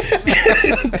did.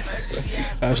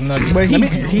 That's nothing. But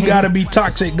he gotta be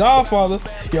toxic Godfather.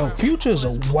 Yo, Future's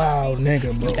a wild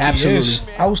nigga, bro.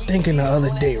 Absolutely. I was thinking the other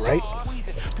day, right?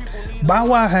 Bow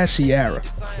Wow had Ciara.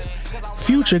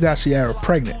 Future got Ciara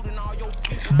pregnant.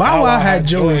 Bow Wow had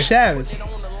Joey Chavez.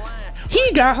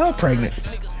 He got her pregnant.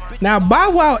 Now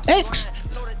Bow Wow X,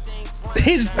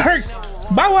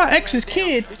 Bow Wow X's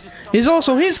kid is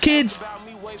also his kid's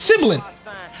sibling.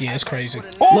 Yeah, it's crazy.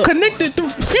 All connected through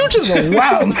Future's a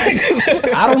wild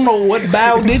nigga. I don't know what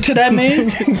Bow did to that man.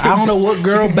 I don't know what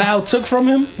girl Bow took from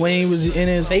him when he was in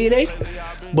his heyday.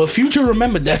 But Future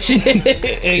remembered that shit.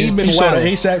 And he been You saw the wild.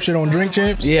 ASAP shit on Drink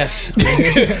Champs? Yes.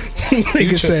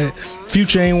 Nigga said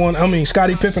Future ain't want. I mean,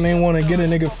 Scottie Pippen ain't want to get a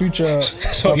nigga Future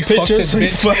So a he fucked picture. his So he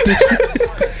bitch. fucked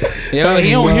this. Yo,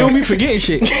 he don't be forgetting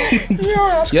shit.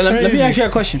 That's Yo, let me crazy. ask you a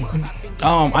question.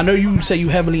 I know you say you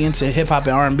heavily into hip hop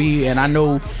and R&B, and I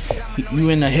know you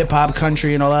in the hip hop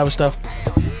country and all that other stuff.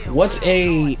 What's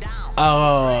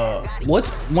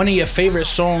one of your favorite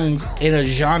songs in a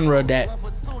genre that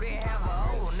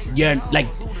you're like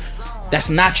that's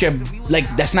not your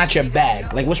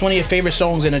bag? Like, what's one of your favorite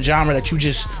songs in a genre that you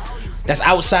just that's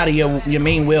outside of your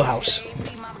main wheelhouse?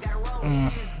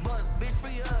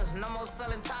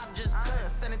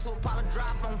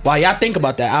 While y'all think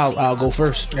about that, I'll go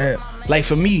first. Yeah. Like,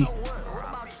 for me,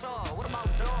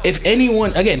 if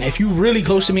anyone, again, if you really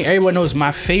close to me, everyone knows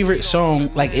my favorite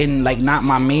song, like in like not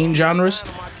my main genres,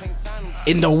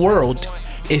 in the world,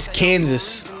 is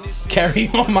Kansas. Carry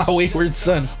On My Wayward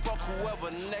Son.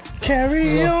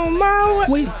 Carry on my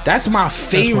way. That's my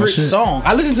favorite shit. song.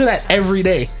 I listen to that every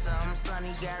day.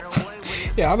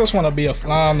 Yeah, I just want to be a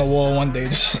fly on the wall one day.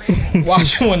 Just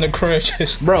watch you in the crib.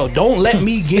 Just Bro, don't let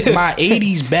me get my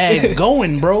 80s bag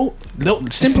going, bro.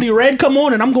 Simply Red come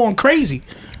on and I'm going crazy.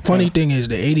 Funny thing is,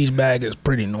 the 80s bag is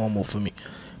pretty normal for me.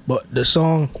 But the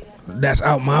song that's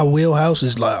out my wheelhouse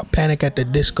is like Panic at the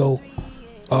Disco.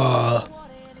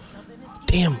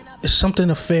 Damn, it's something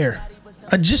affair.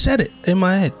 I just said it in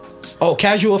my head. Oh,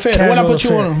 Casual Affair. The one I put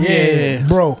you on. Yeah,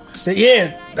 bro.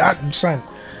 Son.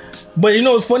 But you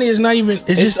know what's funny? It's not even.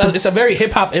 It's a very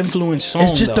hip hop influenced song.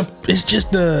 It's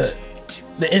just the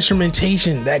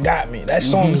instrumentation that got me. That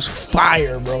song is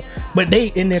fire, bro. But they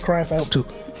in there crying for help too.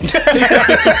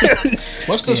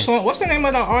 what's the song? What's the name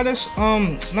of the artist?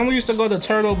 Remember we used to go to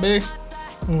Turtle Bay.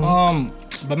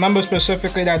 But remember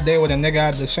specifically that day when the nigga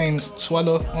had the same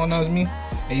sweater on as me,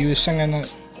 and you was singing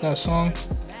that song.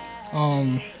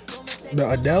 The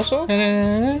Adele song?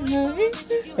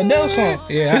 Adele song.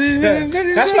 Yeah,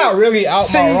 that's not really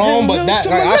out my wrong, but that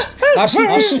like I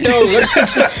still listen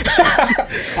to.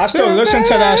 I still listen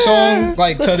to that song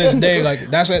like to this day. Like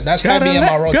that's heavy in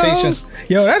my rotation.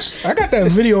 Yo, I got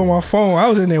that video on my phone. I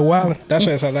was in there wilding. That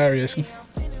shit's hilarious.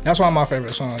 That's one of my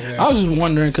favorite songs. Yeah. I was just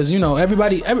wondering because you know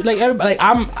everybody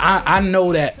I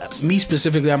know that me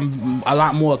specifically I'm a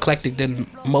lot more eclectic than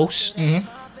most.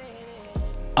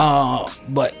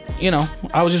 But you know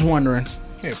I was just wondering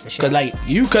Yeah, for sure. because like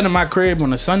you come to my crib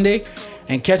on a Sunday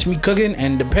and catch me cooking,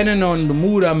 and depending on the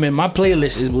mood I'm in, my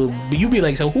playlist will you be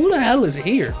like, so who the hell is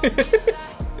here?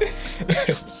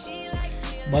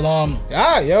 But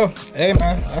yo, hey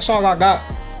man, that's all I got.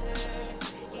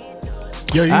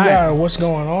 Yo, you All got right. what's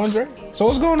going on, Dre? So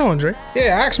what's going on, Dre?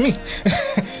 Yeah, ask me.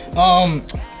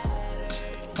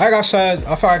 Like I said,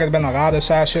 I feel like there's been a lot of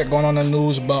sad shit going on in the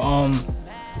news, but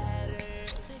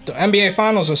the NBA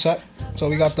Finals are set. So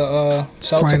we got the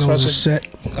Celtics Finals versus is set.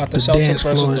 got the The dance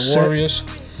Celtics floor versus is the set. Warriors.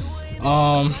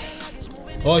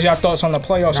 What was your thoughts on the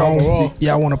playoffs overall?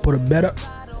 Y'all want to put a bet up?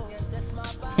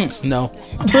 No,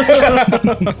 Ain't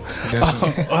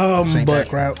but that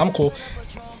crowd. I'm cool.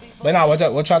 But nah, what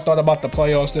y'all thought about the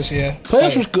playoffs this year?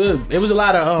 playoffs was good. It was a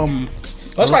lot of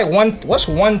What's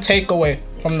one takeaway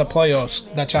from the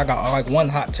playoffs that y'all got? Like one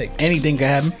hot take. anything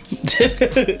can happen.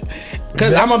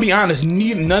 Because I'm gonna be honest,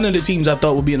 none of the teams I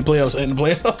thought would be in the playoffs are in the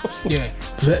playoffs. Yeah.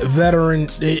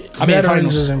 Veterans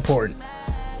finals. is important.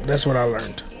 That's what I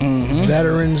learned. Mm-hmm.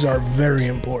 Veterans are very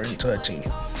important to a team.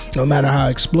 No matter how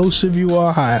explosive you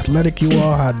are, how athletic you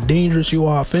are, how dangerous you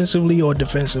are offensively or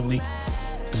defensively,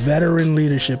 veteran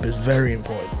leadership is very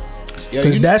important.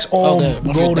 Because that's all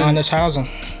Golden. Housing.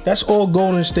 That's all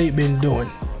Golden State been doing.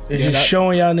 It's just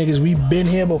showing y'all niggas we've been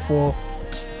here before.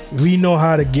 We know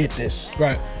how to get this.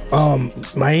 Right.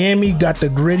 Miami got the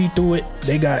gritty through it.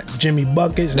 They got Jimmy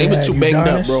buckets. They were had too banged up,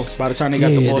 Udonis. bro. By the time they got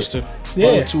to Boston,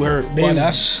 they were too hurt. Well,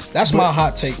 that's my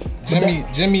hot take.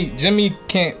 Jimmy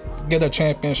can't get a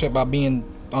championship by being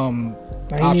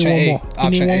option A. He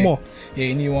need one more. Yeah,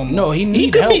 he need one more. No, he He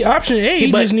need could help. be option A.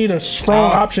 He but- just need a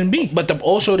strong option B. But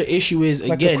also the issue is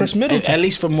Like a again, Chris Middleton. at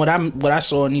least from what I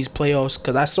saw in these playoffs,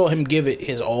 because I saw him give it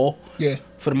his all. Yeah.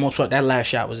 For the most part, that last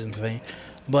shot was insane.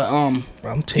 But I'm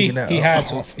taking that. he up had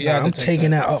to. off- He had to I'm take taking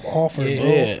that. that up offer, bro.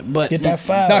 yeah, but Get that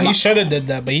foul. No, he should have did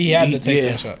that, but he had to take yeah.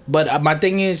 that shot. But my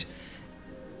thing is,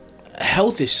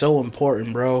 health is so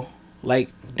important, bro. Like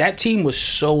that team was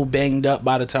so banged up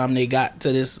by the time they got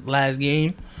to this last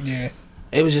game. Yeah.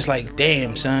 It was just like,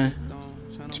 damn, son,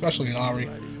 Especially Lowry.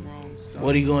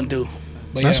 what are you gonna do?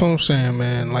 But That's yeah. what I'm saying,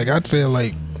 man. Like I feel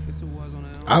like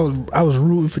I was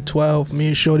rooting for 12. Me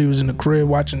and Shorty was in the crib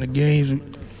watching the games,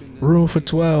 rooting for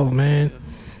 12, man.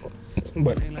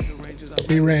 But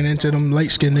He ran into them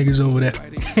light skinned niggas over there.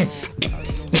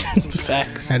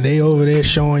 Facts. And they over there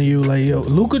showing you like, yo,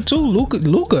 Luka too. Luka,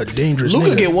 dangerous.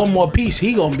 Luka nigga. get one more piece,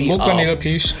 he gonna be Luka up. need a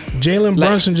piece. Jalen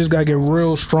Brunson just gotta get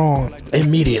real strong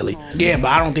immediately. Yeah, but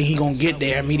I don't think he gonna get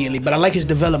there immediately. But I like his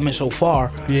development so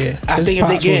far. Yeah, I his think if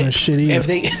they pops get wasn't shit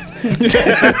either.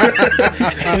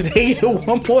 if they get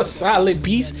one more solid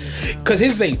piece, because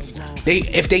his thing,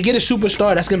 if they get a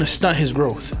superstar, that's gonna stunt his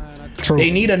growth. True.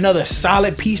 They need another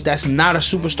solid piece that's not a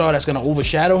superstar that's gonna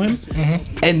overshadow him,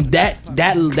 and that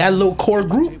little core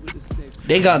group,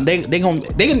 they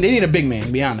need a big man.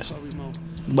 To be honest,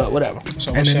 but whatever. So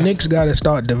And what's the your- Knicks gotta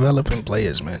start developing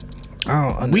players, man. I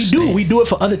don't We understand. do it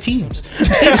for other teams.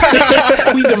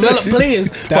 We develop players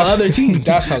for other teams.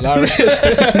 That's hilarious.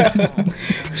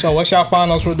 So what's your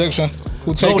finals prediction?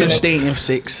 Who taking Golden it? State in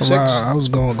 6. I was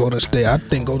going Golden State. I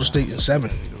think Golden State in 7.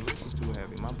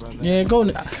 Yeah,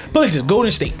 Golden. But just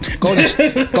Golden State. Golden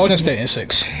State in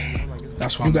 6.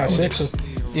 That's what You I'm got going 6? with.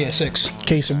 Yeah, 6.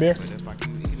 Case of beer.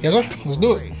 Yes, sir. Let's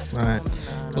do it. All right.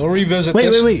 We'll revisit Wait.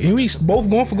 this. Are we both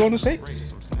going for Golden State?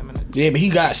 Yeah, but he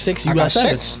got 6. You I got got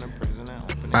 7. 6.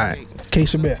 All right.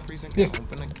 Case of beer. Yeah.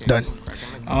 Done.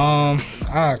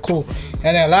 Alright, cool.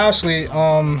 And then lastly,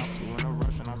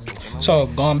 so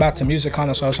going back to music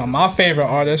connoisseurs, my favorite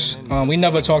artist, we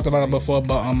never talked about it before,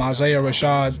 but Isaiah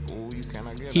Rashad,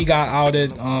 he got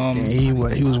outed. He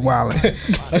was wilding.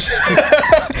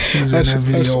 He was in that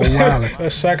video wilding. A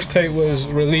sex tape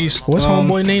was released. What's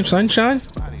homeboy name? Sunshine?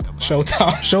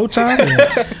 Showtime. Showtime?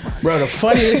 Yeah. Bro, the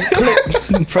funniest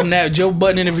clip from that Joe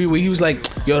Budden interview where he was like,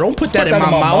 yo, don't put that in my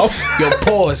mouth. Yo,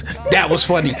 pause. That was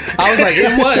funny. I was like,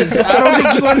 it was. I don't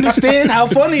think you understand how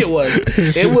funny it was.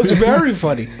 It was very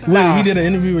funny. Wait, he did an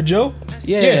interview with Joe?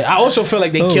 Yeah. I also feel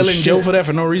like they Oh, killing shit. Joe for that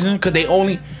for no reason. Because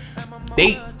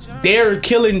they're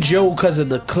killing Joe because of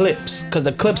the clips. Because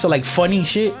the clips are like funny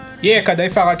shit. Yeah, because they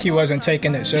felt like he wasn't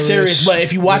taking it serious. But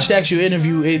if you watch the actual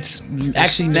interview, it's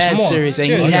actually it's mad more. serious. And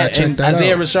Yeah, he you had gotta check and that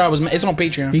Isaiah out. Rashad was. It's on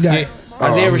Patreon. He got Yeah.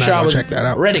 Isaiah I'm not Rashad gonna was. check that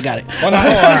out. Reddit got it. Oh, no,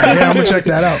 Yeah, I'm gonna check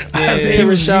that out. Isaiah He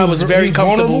was Rashad was very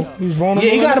comfortable. vulnerable? He was vulnerable Yeah,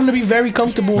 he in got it? him to be very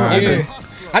comfortable. Alright, Yeah. bet.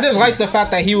 I just like the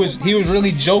fact that he was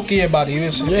really jokey about it. He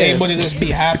was able to just be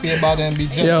happy about it and be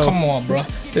joking. Yo. Come on, bro.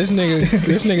 This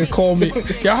nigga called me.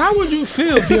 Yo, how would you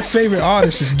feel if your favorite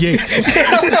artist is gay?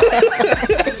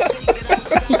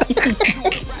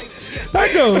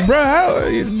 I go,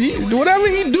 bro. Whatever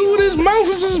he do with his mouth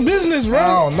is his business, I bro.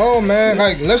 don't know, man.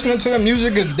 Like listening to the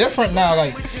music is different now.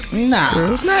 Like Nah,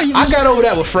 Nah, you I just- got over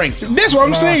that with Frank. That's what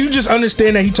I'm saying. You just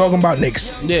understand that he talking about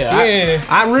niggas. Yeah, Yeah.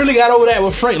 I really got over that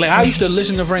with Frank. Like I used to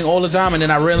listen to Frank all the time, and then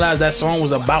I realized that song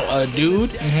was about a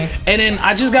dude, and then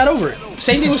I just got over it.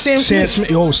 Same thing with Sam Sam Smith.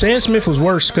 Smith. Yo, Sam Smith was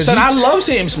worse because Son, I love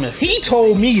Sam Smith. he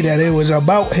told me that it was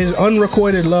about his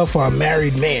unrequited love for a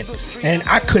married man, and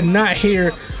I could not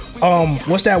hear.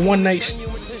 What's that one night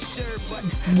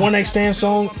stand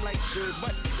song?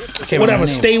 Whatever,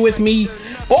 Stay With Me.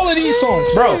 All of these songs,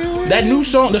 Bro, that new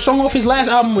song, the song off his last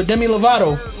album with Demi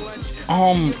Lovato.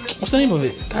 What's the name of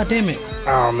it? God damn it.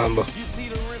 I don't remember.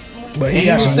 But he And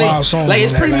got was some saying- wild songs. Like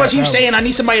it's on pretty that much last you album. saying I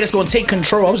need somebody that's gonna take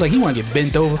control. I was like, he wanna get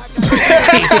bent over.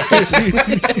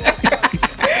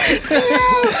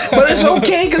 But it's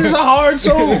okay because it's a hard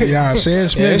song. Yeah, Sam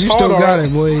Smith, it's you still hard, got alright.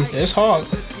 it, boy. it's hard.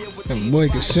 That boy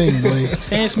can sing, boy.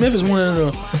 Sam Smith is one of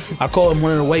the, I call him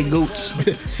one of the white goats.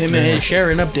 Him and Ed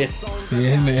Sheeran up there.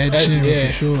 Yeah, him and Ed Sheeran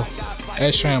for sure.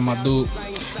 Ed Sheeran, my dude.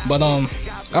 But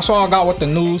that's all I got with the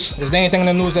news. Is there anything in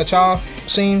the news that y'all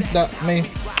seen that may?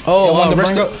 Oh, wanted to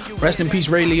rest, bring rest in peace,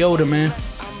 Ray Liotta, man.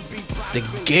 The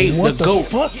gate, What the the goat.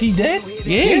 fuck? He dead?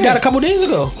 Yeah, he died a couple days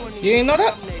ago. You ain't know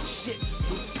that?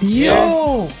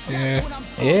 Yo. Yeah.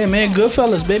 Yeah, man,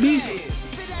 Goodfellas, baby.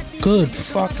 Good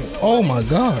fucking. Oh my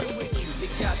god.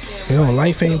 Yo,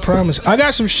 life ain't promised. I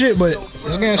got some shit, but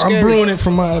It's getting I'm scary. brewing it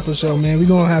for my episode, man. We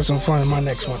gonna have some fun in my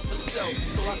next one.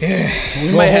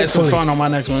 We might have some fun on my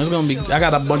next one. It's gonna be. I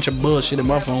got a bunch of bullshit in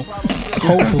my phone.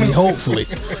 Hopefully.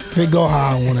 If it go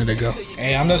how I wanted to go.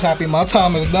 Hey, I'm just happy my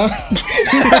time is done.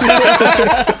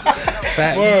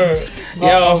 Facts. Word.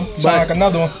 Yo, sound but- like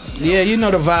another one. Yeah, you know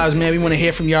the vibes, man. We want to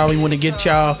hear from y'all. We want to get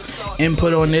y'all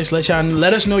input on this. Let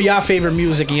us know y'all favorite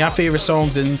music and y'all favorite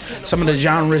songs and some of the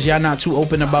genres y'all not too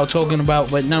open about talking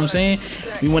about. But you know what I'm saying?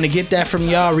 We want to get that from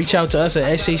y'all. Reach out to us at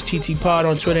SHTT Pod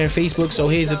on Twitter and Facebook. So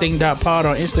here's the thing.pod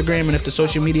on Instagram. And if the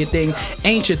social media thing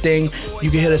ain't your thing, you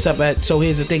can hit us up at so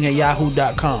here's the thing at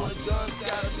yahoo.com.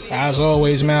 As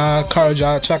always, man, I encourage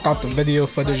y'all to check out the video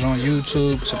footage on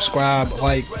YouTube, subscribe,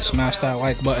 like, smash that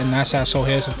like button. That's at So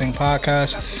Here's the Thing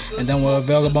podcast. And then we're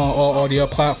available on all audio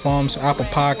platforms, Apple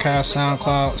Podcasts,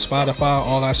 SoundCloud, Spotify,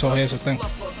 all that. So Here's the Thing.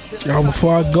 Yo,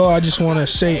 before I go, I just want to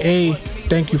say,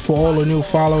 Thank you for all the new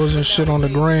followers and shit on the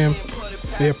gram.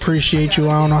 We appreciate you.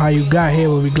 I don't know how you got here,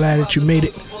 but we glad that you made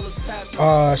it.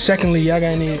 Secondly, y'all got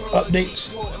any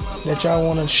updates that y'all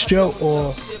want to show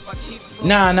or?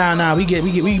 Nah. We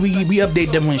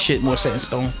update them when shit more set in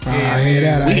stone. I hear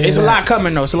that. It's a lot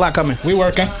coming though. It's a lot coming. We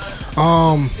working.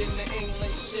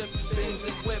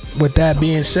 With that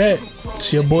being said,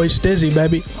 it's your boy Stizzy,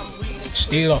 baby.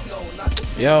 Still.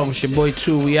 Yo, it's your boy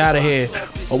 2. We out of here.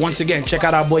 But once again, check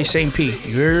out our boy Saint P.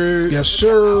 Yes,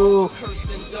 sir.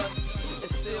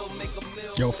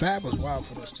 Yo, Fab was wild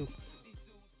for this too.